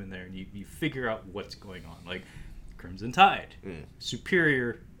time in there and you figure out what's going on. Like Crimson Tide,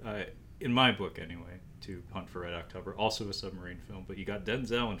 superior, in my book anyway, to Hunt for Red October. Also a submarine film, but you got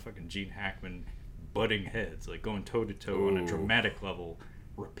Denzel and fucking Gene Hackman butting heads, like going toe to toe on a dramatic level.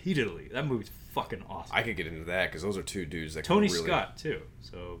 Repeatedly. That movie's fucking awesome. I could get into that because those are two dudes that Tony Scott too.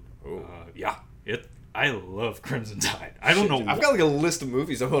 So I love Crimson Tide. I don't know. I've got like a list of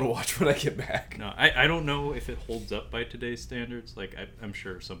movies I want to watch when I get back. No, I don't know if it holds up by today's standards. Like I'm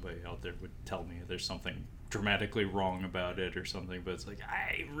sure somebody out there would tell me there's something dramatically wrong about it or something. But it's like,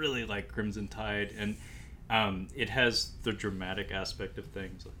 I really like Crimson Tide, and it has the dramatic aspect of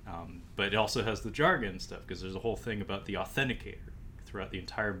things, but it also has the jargon stuff, because there's a whole thing about the authenticator throughout the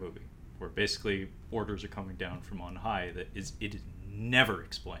entire movie, where basically orders are coming down from on high that it is never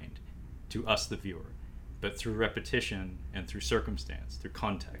explained to us, the viewer, but through repetition and through circumstance, through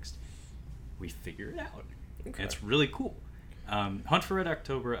context, we figure it out. Okay. And it's really cool. Hunt for Red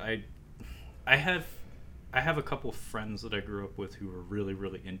October, I have a couple of friends that I grew up with who were really,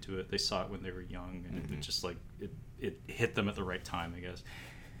 really into it. They saw it when they were young, and it just like it hit them at the right time, I guess.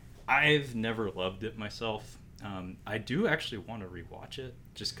 I've never loved it myself. I do actually want to rewatch it,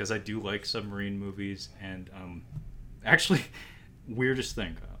 just because I do like submarine movies. And actually, weirdest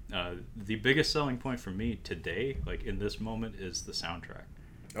thing, the biggest selling point for me today, like in this moment, is the soundtrack.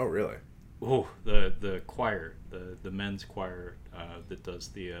 Oh, really? Oh, the choir, the men's choir that does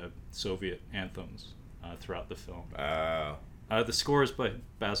the Soviet anthems throughout the film. The score is by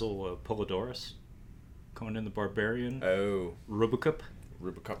Basil Polidorus, Conan the Barbarian. Oh. Robocop.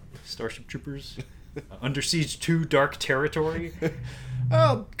 Starship Troopers. Under Siege 2, Dark Territory.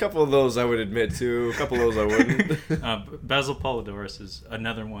 Well, a couple of those I would admit to. A couple of those I wouldn't. Basil Polidorus is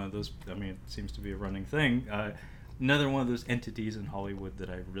another one of those. I mean, it seems to be a running thing. another one of those entities in Hollywood that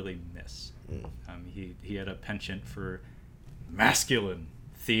I really miss. He had a penchant for masculine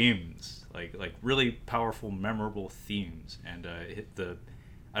themes, like really powerful, memorable themes, and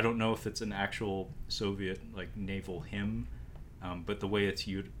I don't know if it's an actual Soviet like naval hymn, but the way it's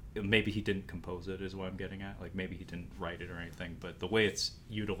maybe he didn't compose it is what I'm getting at. Like maybe he didn't write it or anything, but the way it's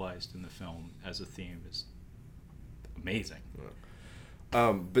utilized in the film as a theme is amazing.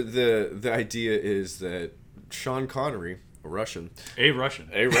 But the idea is that Sean Connery, a Russian,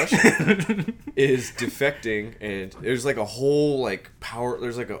 is defecting, and there's like a whole like power.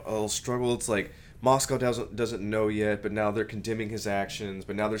 There's like a little struggle. It's like Moscow doesn't know yet, but now they're condemning his actions.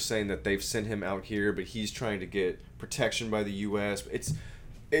 But now they're saying that they've sent him out here, but he's trying to get protection by the U.S.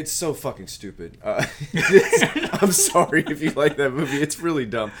 It's so fucking stupid. I'm sorry if you like that movie. It's really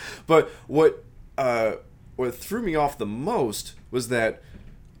dumb. But what threw me off the most was that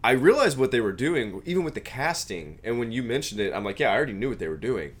I realized what they were doing, even with the casting. And when you mentioned it, I'm like, yeah, I already knew what they were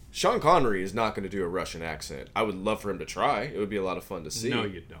doing. Sean Connery is not going to do a Russian accent. I would love for him to try. It would be a lot of fun to see. No,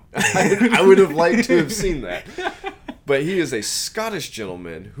 you don't. I would have liked to have seen that. But he is a Scottish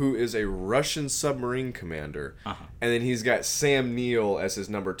gentleman who is a Russian submarine commander. Uh-huh. And then he's got Sam Neill as his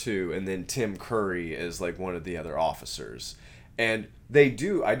number 2, and then Tim Curry as like one of the other officers. And I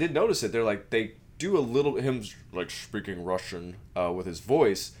did notice it. They do a little him like speaking Russian with his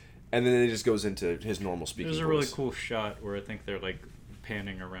voice, and then it just goes into his normal speaking voice. There's a really cool shot where I think they're like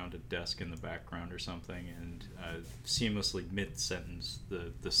panning around a desk in the background or something, and seamlessly mid-sentence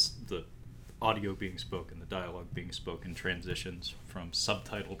the audio being spoken, the dialogue being spoken transitions from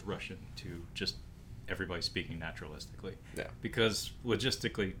subtitled Russian to just everybody speaking naturalistically. Yeah. Because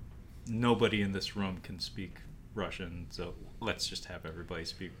logistically, nobody in this room can speak Russian, so let's just have everybody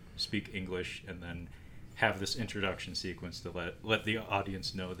speak English, and then have this introduction sequence to let the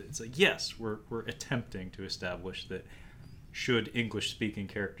audience know that it's like, yes, we're attempting to establish that should English speaking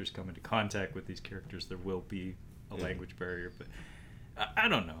characters come into contact with these characters, there will be a language barrier. But I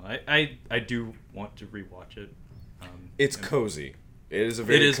don't know. I do want to rewatch it. It's cozy. It is a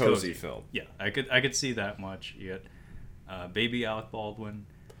very cozy film. Yeah, I could see that much. You got baby Alec Baldwin.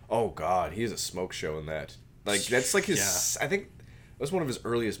 Oh God, he's a smoke show in that. Like that's like his. Yeah. I think that's one of his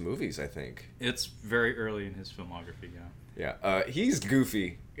earliest movies. I think it's very early in his filmography. Yeah. Yeah. He's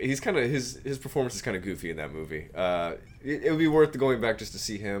goofy. He's kind of his performance is kind of goofy in that movie. It would be worth going back just to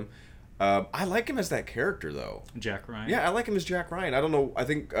see him. I like him as that character though. Jack Ryan. Yeah, I like him as Jack Ryan. I don't know. I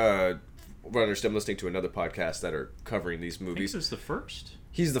think I'm listening to another podcast that are covering these movies. I think this is the first.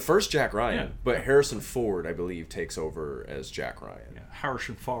 He's the first Jack Ryan, yeah. But Harrison Ford, I believe, takes over as Jack Ryan. Yeah,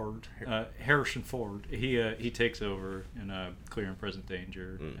 Harrison Ford. He takes over in Clear and Present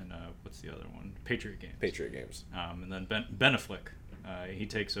Danger, and what's the other one? Patriot Games. And then Ben Affleck, he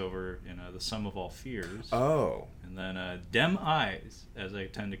takes over in The Sum of All Fears. Oh. And then Dem Eyes, as I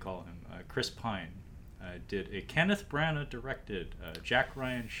tend to call him, Chris Pine, did a Kenneth Branagh directed Jack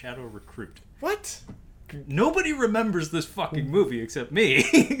Ryan Shadow Recruit. What? Nobody remembers this fucking movie except me.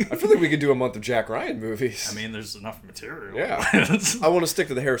 I feel like we could do a month of Jack Ryan movies. I mean, there's enough material. Yeah. I want to stick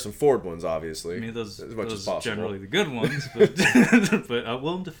to the Harrison Ford ones, obviously. I mean, those as much as possible. Generally the good ones, but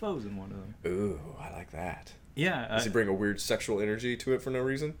Willem Dafoe's in one of them. Ooh, I like that. Yeah. Does he bring a weird sexual energy to it for no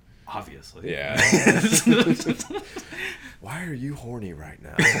reason? Obviously. Yeah. Why are you horny right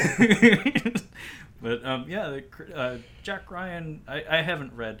now? But Jack Ryan. I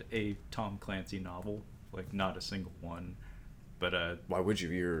haven't read a Tom Clancy novel, like not a single one. But why would you?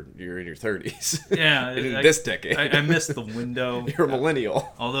 You're in your 30s. Yeah, in this decade. I missed the window. You're a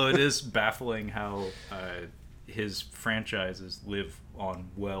millennial. Although it is baffling how his franchises live on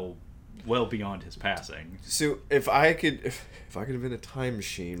well beyond his passing. So if I could invent a time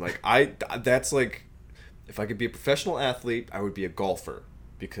machine, that's like, if I could be a professional athlete, I would be a golfer,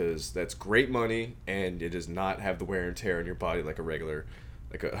 because that's great money and it does not have the wear and tear on your body like a regular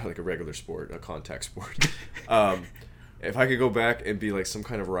sport, a contact sport. If I could go back and be like some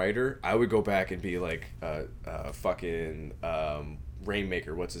kind of writer, I would go back and be like fucking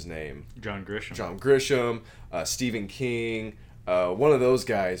Rainmaker. What's his name? John Grisham, Stephen King. One of those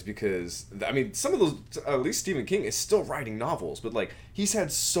guys, because I mean, some of those, at least Stephen King is still writing novels, but like he's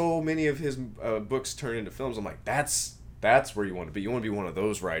had so many of his books turned into films. I'm like, that's where you want to be. You want to be one of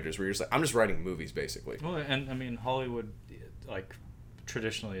those writers where you're just like, I'm just writing movies, basically. Well, and I mean, Hollywood, like,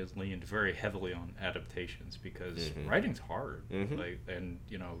 traditionally has leaned very heavily on adaptations because writing's hard. Like, and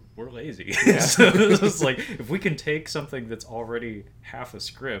you know, we're lazy. Yeah. So it's like, if we can take something that's already half a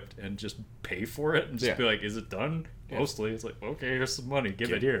script and just pay for it and just be like, is it done? Yeah. Mostly, it's like, okay, here's some money,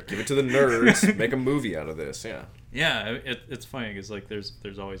 give it here. Give it to the nerds. Make a movie out of this. Yeah. Yeah, it's funny because like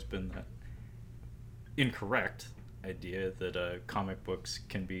there's always been that incorrect idea that comic books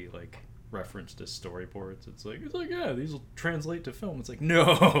can be like referenced as storyboards. It's like yeah, these will translate to film. It's like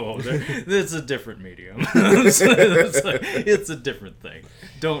no, it's a different medium. It's a different thing.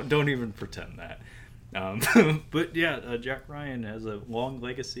 Don't even pretend that. But yeah, Jack Ryan has a long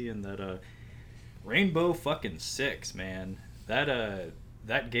legacy in that Rainbow fucking Six, man.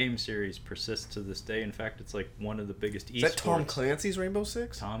 That game series persists to this day. In fact, it's like one of the biggest esports. Is that Tom Clancy's Rainbow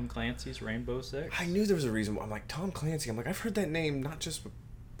Six? Tom Clancy's Rainbow Six. I knew there was a reason. I'm like, Tom Clancy. I'm like, I've heard that name not just with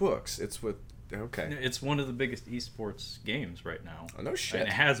books. It's with... Okay. It's one of the biggest esports games right now. Oh, no shit. And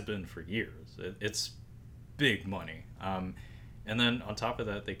it has been for years. It's big money. And then on top of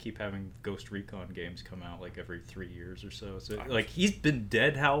that, they keep having Ghost Recon games come out like every 3 years or so. So like he's been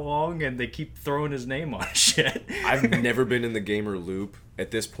dead how long, and they keep throwing his name on shit. I've never been in the gamer loop. At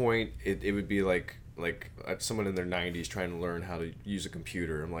this point, it would be like someone in their 90s trying to learn how to use a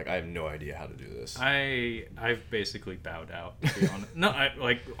computer. I'm like, I have no idea how to do this. I've basically bowed out, to be honest.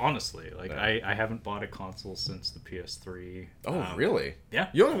 No, honestly, I haven't bought a console since the PS3. Oh, really? Yeah.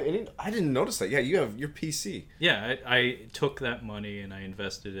 You don't have any? I didn't notice that. Yeah, you have your PC. Yeah, I took that money and I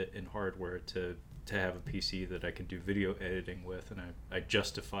invested it in hardware to have a PC that I could do video editing with, and I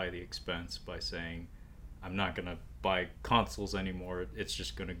justify the expense by saying I'm not going to buy consoles anymore. It's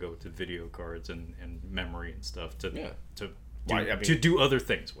just going to go to video cards and memory and stuff to do other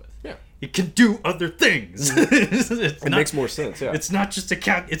things with. Yeah, it can do other things. It makes more sense. Yeah, it's not just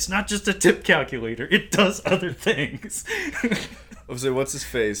a tip calculator. It does other things. So what's his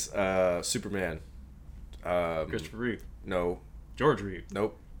face? Superman. Christopher Reeve. No. George Reeve.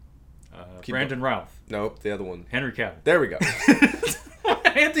 Nope. Brandon Routh. Nope. The other one. Henry Cavill. There we go.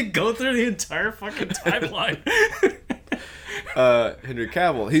 I had to go through the entire fucking timeline. Henry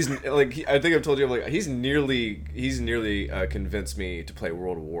Cavill. He's like, I think I've told you, I'm like, he's nearly convinced me to play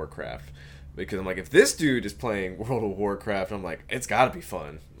World of Warcraft, because I'm like, if this dude is playing World of Warcraft, I'm like, it's got to be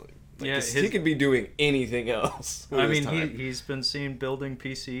fun. Like, he could be doing anything else. I mean, he's been seen building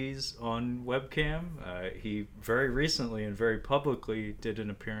PCs on webcam. He very recently and very publicly did an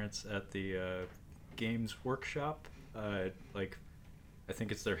appearance at the Games Workshop. I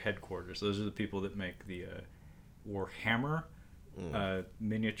think it's their headquarters. Those are the people that make the Warhammer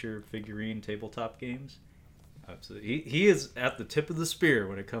miniature figurine tabletop games. So he is at the tip of the spear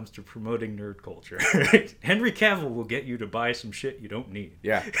when it comes to promoting nerd culture. Henry Cavill will get you to buy some shit you don't need.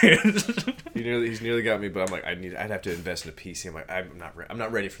 Yeah, he's nearly got me, but I'm like, I'd have to invest in a PC. I'm like, I'm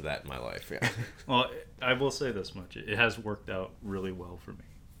not ready for that in my life. Yeah. Well, I will say this much: it has worked out really well for me.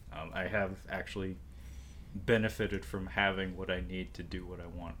 I have actually benefited from having what I need to do what I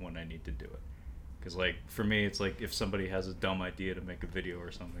want when I need to do it. Because, like, for me, it's like if somebody has a dumb idea to make a video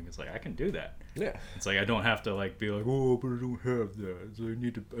or something, it's like, I can do that. Yeah. It's like, I don't have to, like, be like, oh, but I don't have that. So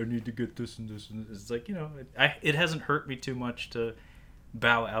I need to get this and this and this. It's like, you know, it hasn't hurt me too much to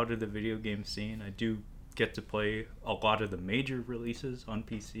bow out of the video game scene. I do get to play a lot of the major releases on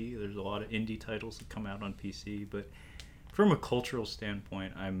PC. There's a lot of indie titles that come out on PC. But from a cultural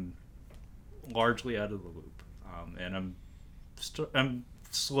standpoint, I'm largely out of the loop. And I'm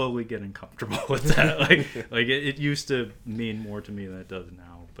slowly getting comfortable with that. like it used to mean more to me than it does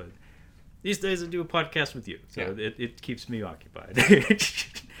now, but these days I do a podcast with you, so yeah. it keeps me occupied.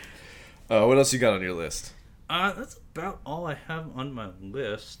 What else you got on your list? That's about all I have on my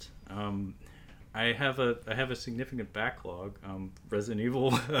list. I have a significant backlog. Resident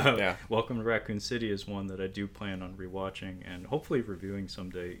Evil Welcome to Raccoon City is one that I do plan on rewatching and hopefully reviewing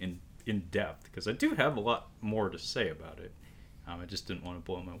someday in depth, because I do have a lot more to say about it. I just didn't want to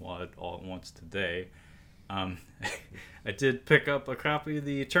blow my wad all at once today. I did pick up a copy of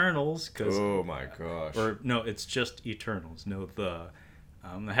the Eternals. Oh my gosh. Or no, it's just Eternals. No,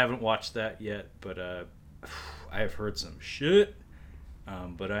 I haven't watched that yet, but I have heard some shit.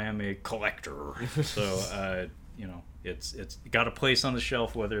 But I am a collector, so you know, it's got a place on the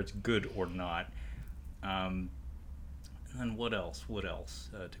shelf whether it's good or not. And then what else?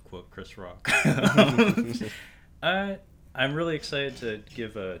 To quote Chris Rock. I'm really excited to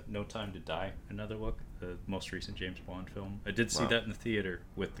give No Time to Die another look, the most recent James Bond film. I did see that in the theater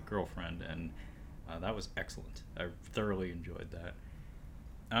with the girlfriend, and that was excellent. I thoroughly enjoyed that.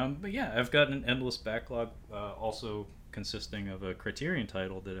 But yeah, I've got an endless backlog, also consisting of a Criterion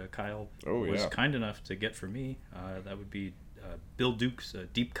title that Kyle was kind enough to get for me. That would be Bill Duke's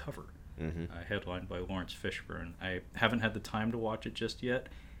Deep Cover, headlined by Lawrence Fishburne. I haven't had the time to watch it just yet.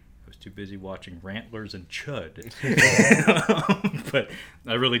 I was too busy watching Rantlers and Chud. But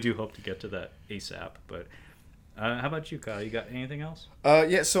I really do hope to get to that ASAP. But how about you, Kyle? You got anything else?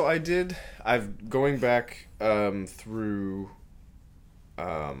 Yeah, so I've going back through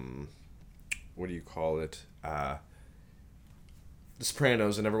what do you call it? The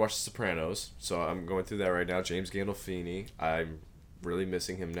Sopranos. I never watched The Sopranos, so I'm going through that right now. James Gandolfini. I'm really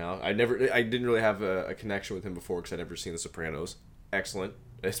missing him now. I didn't really have a connection with him before because I'd never seen The Sopranos. Excellent.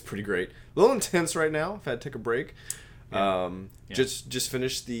 It's pretty great. A little intense right now. I've had to take a break. Yeah. Just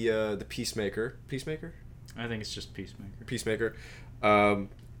finished the Peacemaker. Peacemaker? I think it's just Peacemaker. Peacemaker.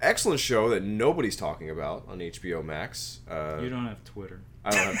 Excellent show that nobody's talking about on HBO Max. You don't have Twitter.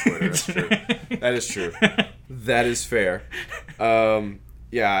 I don't have Twitter. That's true. That is true. That is fair.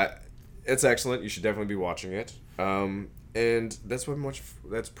 Yeah, it's excellent. You should definitely be watching it. And that's pretty much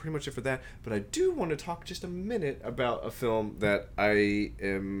it for that. But I do want to talk just a minute about a film that I've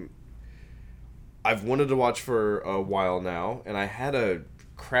wanted to watch for a while now, and I had a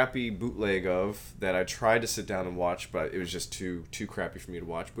crappy bootleg of that I tried to sit down and watch, but it was just too crappy for me to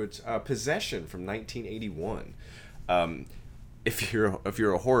watch. But Possession from 1981. If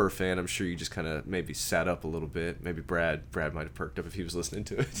you're a horror fan, I'm sure you just kind of maybe sat up a little bit. Maybe Brad might have perked up if he was listening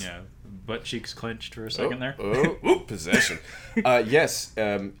to it. Yeah, butt cheeks clenched for a second there. Possession. Yes,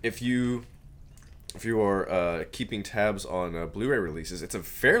 if you are keeping tabs on Blu-ray releases, it's a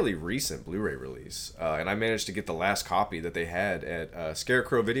fairly recent Blu-ray release, and I managed to get the last copy that they had at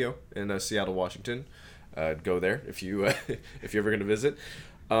Scarecrow Video in Seattle, Washington. Go there if you if you're ever going to visit.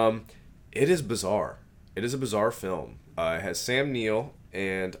 It is bizarre. It is a bizarre film. It has Sam Neill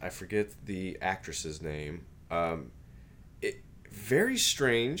and I forget the actress's name. Very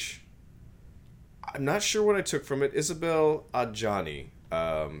strange. I'm not sure what I took from it. Isabelle Adjani.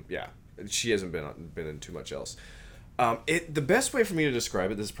 Yeah, she hasn't been in too much else. The best way for me to describe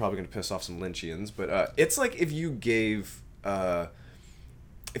it, this is probably going to piss off some Lynchians, but it's like if you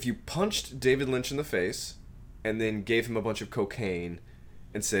punched David Lynch in the face and then gave him a bunch of cocaine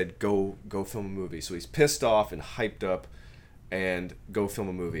and said, go film a movie. So he's pissed off and hyped up and go film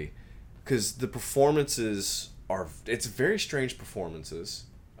a movie. Because the performances it's very strange performances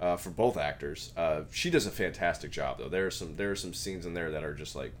for both actors. She does a fantastic job, though. There are some scenes in there that are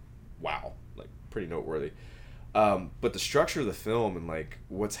just like, wow, like pretty noteworthy. But the structure of the film and like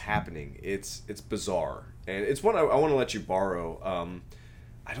what's happening, it's bizarre. And it's one I want to let you borrow.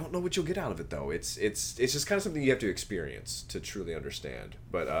 I don't know what you'll get out of it though. It's just kind of something you have to experience to truly understand.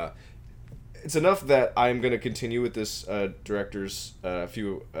 But it's enough that I'm going to continue with this director's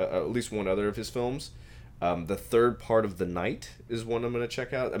at least one other of his films. The Third Part of the Night is one I'm going to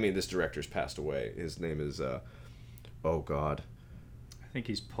check out. I mean, this director's passed away. His name is oh God. I think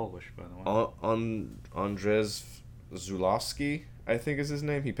he's Polish, by the way. Andrzej Zulawski, I think is his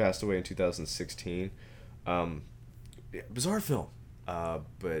name. He passed away in 2016. Bizarre film.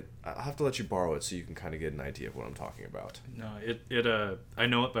 But I'll have to let you borrow it so you can kind of get an idea of what I'm talking about. No, I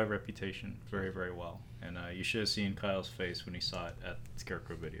know it by reputation very, very well. And you should have seen Kyle's face when he saw it at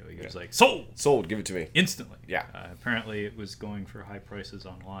Scarecrow Video. He was like, sold, give it to me instantly. Yeah. Apparently, it was going for high prices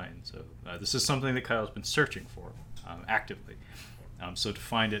online. So this is something that Kyle's been searching for actively. So to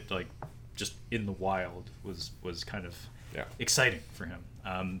find it like just in the wild was kind of exciting for him.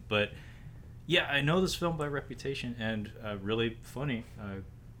 But yeah, I know this film by reputation, and really funny.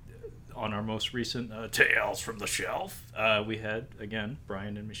 On our most recent Tales from the Shelf, we had again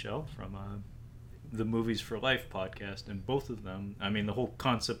Brian and Michelle from the Movies for Life podcast, and both of them. I mean, the whole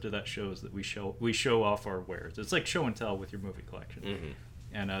concept of that show is that we show off our wares. It's like show and tell with your movie collection,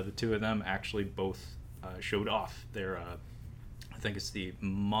 and the two of them actually both showed off their. I think it's the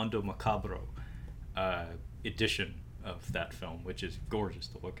Mondo Macabro edition of that film, which is gorgeous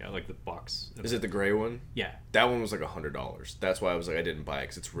to look at, like the box. Is it the gray one? Yeah. That one was like $100. That's why I was like, I didn't buy it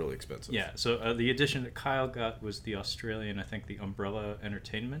because it's really expensive. Yeah, so the edition that Kyle got was the Australian, I think the Umbrella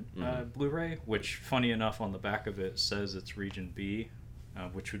Entertainment Blu-ray, which, funny enough, on the back of it says it's Region B,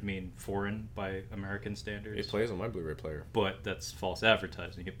 which would mean foreign by American standards. It plays on my Blu-ray player. But that's false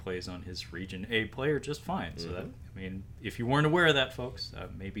advertising. It plays on his Region A player just fine. So that, I mean, if you weren't aware of that, folks,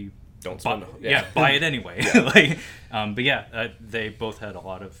 maybe... Don't spend buy it anyway. But yeah, they both had a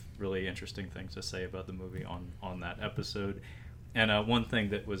lot of really interesting things to say about the movie on that episode. And one thing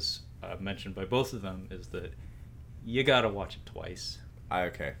that was mentioned by both of them is that you gotta watch it twice.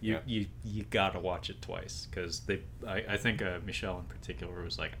 Okay. You gotta watch it twice because I think Michelle in particular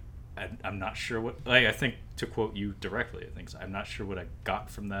was like, I'm not sure what. Like, I think to quote you directly, I think I'm not sure what I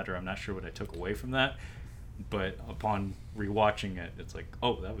got from that, or I'm not sure what I took away from that. But upon rewatching it, it's like,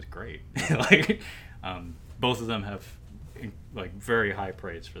 oh, that was great. Like, both of them have like very high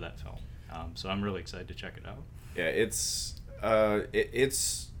praise for that film. So I'm really excited to check it out. Yeah,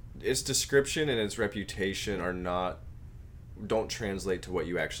 its description and its reputation don't translate to what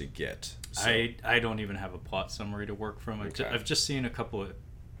you actually get. So. I don't even have a plot summary to work from. Okay. I've just seen a couple of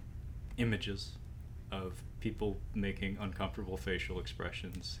images of people making uncomfortable facial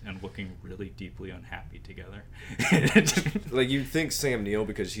expressions and looking really deeply unhappy together. Like, you'd think Sam Neill,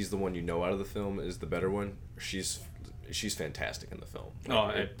 because she's the one you know out of the film, is the better one. She's fantastic in the film.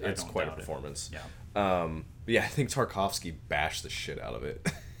 Like, it's quite a performance. Yeah. But yeah, I think Tarkovsky bashed the shit out of it.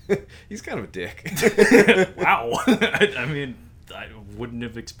 He's kind of a dick. Wow. I mean, I wouldn't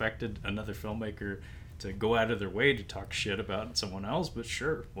have expected another filmmaker to go out of their way to talk shit about someone else, but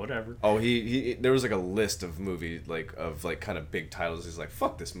sure, whatever. Oh, he there was like a list of movies, like kind of big titles. He's like,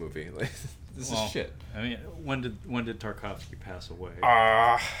 fuck this movie. Like, this is shit. I mean, when did Tarkovsky pass away?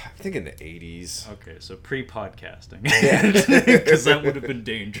 I think in the 80s. Okay, so pre-podcasting. Because that would have been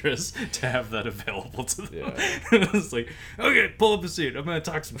dangerous to have that available to them. Yeah. It's like, okay, pull up a seat. I'm going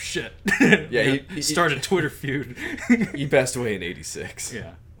to talk some shit. Yeah, he start a Twitter feud. He passed away in 86.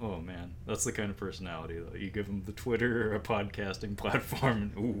 Yeah. Oh, man. That's the kind of personality, though. You give him the Twitter or a podcasting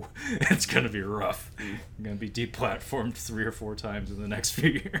platform, and ooh, it's going to be rough. You're going to be deplatformed 3 or 4 times in the next few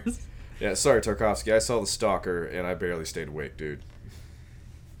years. Yeah, sorry, Tarkovsky. I saw The Stalker, and I barely stayed awake, dude.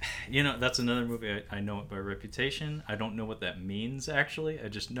 You know, that's another movie. I know it by reputation. I don't know what that means, actually. I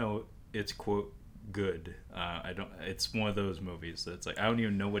just know it's, quote, good. It's one of those movies that's like, I don't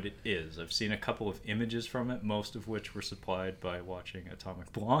even know what it is. I've seen a couple of images from it, most of which were supplied by watching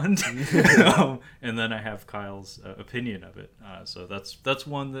Atomic Blonde. And then I have Kyle's opinion of it. So that's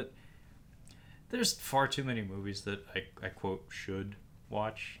one that there's far too many movies that I quote, should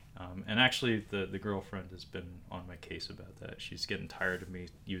watch. And actually, the girlfriend has been on my case about that. She's getting tired of me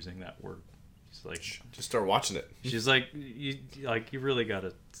using that word. She's like, just start watching it. She's like, you really got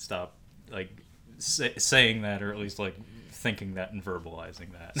to stop, like, saying that, or at least like thinking that and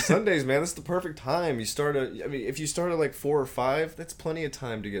verbalizing that. Sundays, man, that's the perfect time. If you start at like 4 or 5, that's plenty of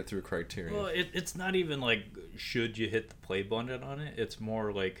time to get through Criterion. Well, it's not even like, should you hit the play button on it? It's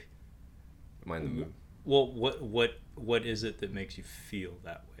more like, mind the mood. Well, what is it that makes you feel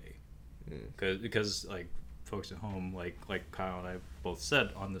that way? Because like folks at home, like Kyle and I both said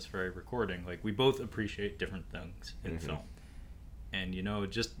on this very recording, like, we both appreciate different things in film, and you know,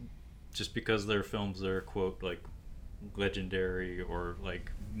 just because they're films that are, quote, like, legendary or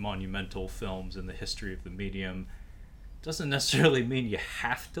like monumental films in the history of the medium doesn't necessarily mean you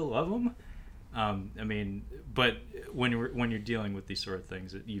have to love them. I mean, but when you're dealing with these sort of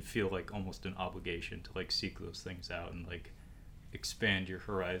things, you feel like almost an obligation to like seek those things out and like expand your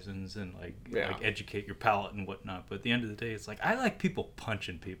horizons and like educate your palate and whatnot. But at the end of the day, it's like, I like people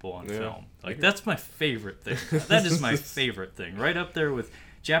punching people on film. Like, that's my favorite thing. That is my favorite thing, right up there with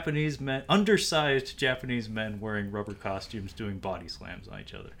Japanese men, undersized Japanese men wearing rubber costumes doing body slams on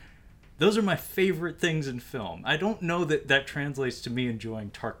each other. Those are my favorite things in film. I don't know that translates to me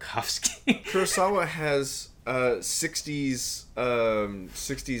enjoying Tarkovsky. Kurosawa has 60s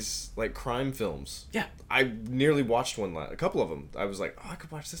like crime films. Yeah. I nearly watched a couple of them. I was like, oh, I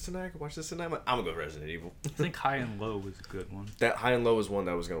could watch this tonight. I'm gonna go Resident Evil. I think High and Low was a good one. That High and Low was one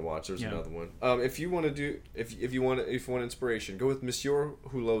that I was gonna watch. There's another one. If you want inspiration, go with Monsieur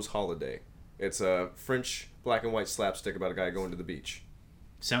Hulot's Holiday. It's a French black and white slapstick about a guy going to the beach.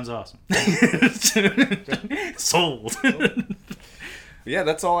 Sounds awesome. Sold. Yeah,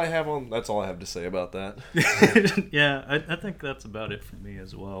 that's all I have to say about that. Yeah, I think that's about it for me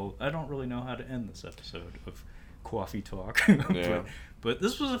as well. I don't really know how to end this episode of Coffee Talk. Yeah. but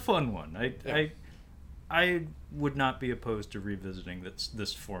this was a fun one. I would not be opposed to revisiting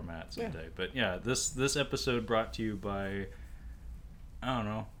this format someday. Yeah. But yeah, this episode brought to you by, I don't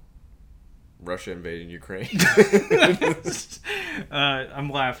know, Russia invading Ukraine. I'm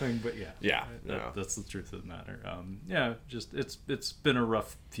laughing, but yeah. That's the truth of the matter. Just it's been a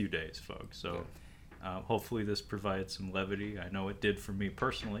rough few days, folks. So hopefully this provides some levity. I know it did for me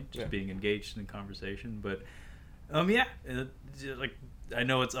personally, being engaged in the conversation. But like, I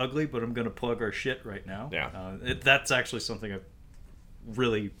know it's ugly, but I'm gonna plug our shit right now. Yeah. That's actually something I've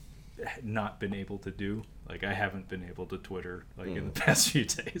really not been able to do. Like, I haven't been able to Twitter in the past few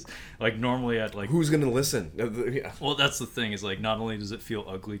days. Like, normally I'd like, who's gonna listen? Yeah. Well, that's the thing, is like, not only does it feel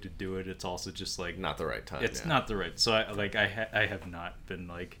ugly to do it, it's also just like not the right time. It's not the right. So I have not been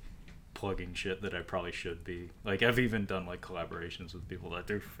like plugging shit that I probably should be. Like, I've even done like collaborations with people that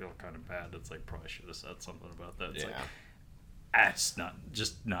do feel kind of bad. It's like, probably should have said something about that. It's like, it's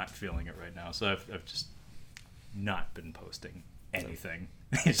not feeling it right now. So I've just not been posting anything.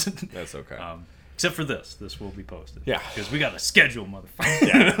 That's okay. Except for this will be posted. Yeah, because we got a schedule,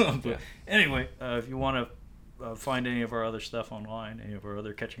 motherfucker. But anyway, if you want to find any of our other stuff online, any of our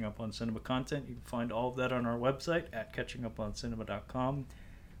other Catching Up on Cinema content, you can find all of that on our website at catchinguponcinema.com.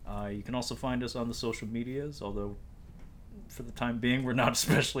 You can also find us on the social medias, although for the time being, we're not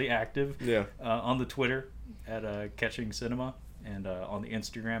especially active. Yeah. On the Twitter at Catching Cinema, and on the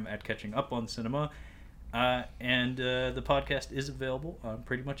Instagram at Catching Up on Cinema. And the podcast is available on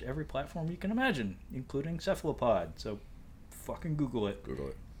pretty much every platform you can imagine, including Cephalopod. So fucking Google it. Google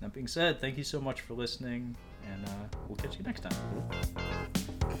it. That being said, thank you so much for listening, and we'll catch you next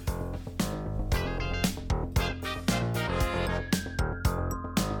time.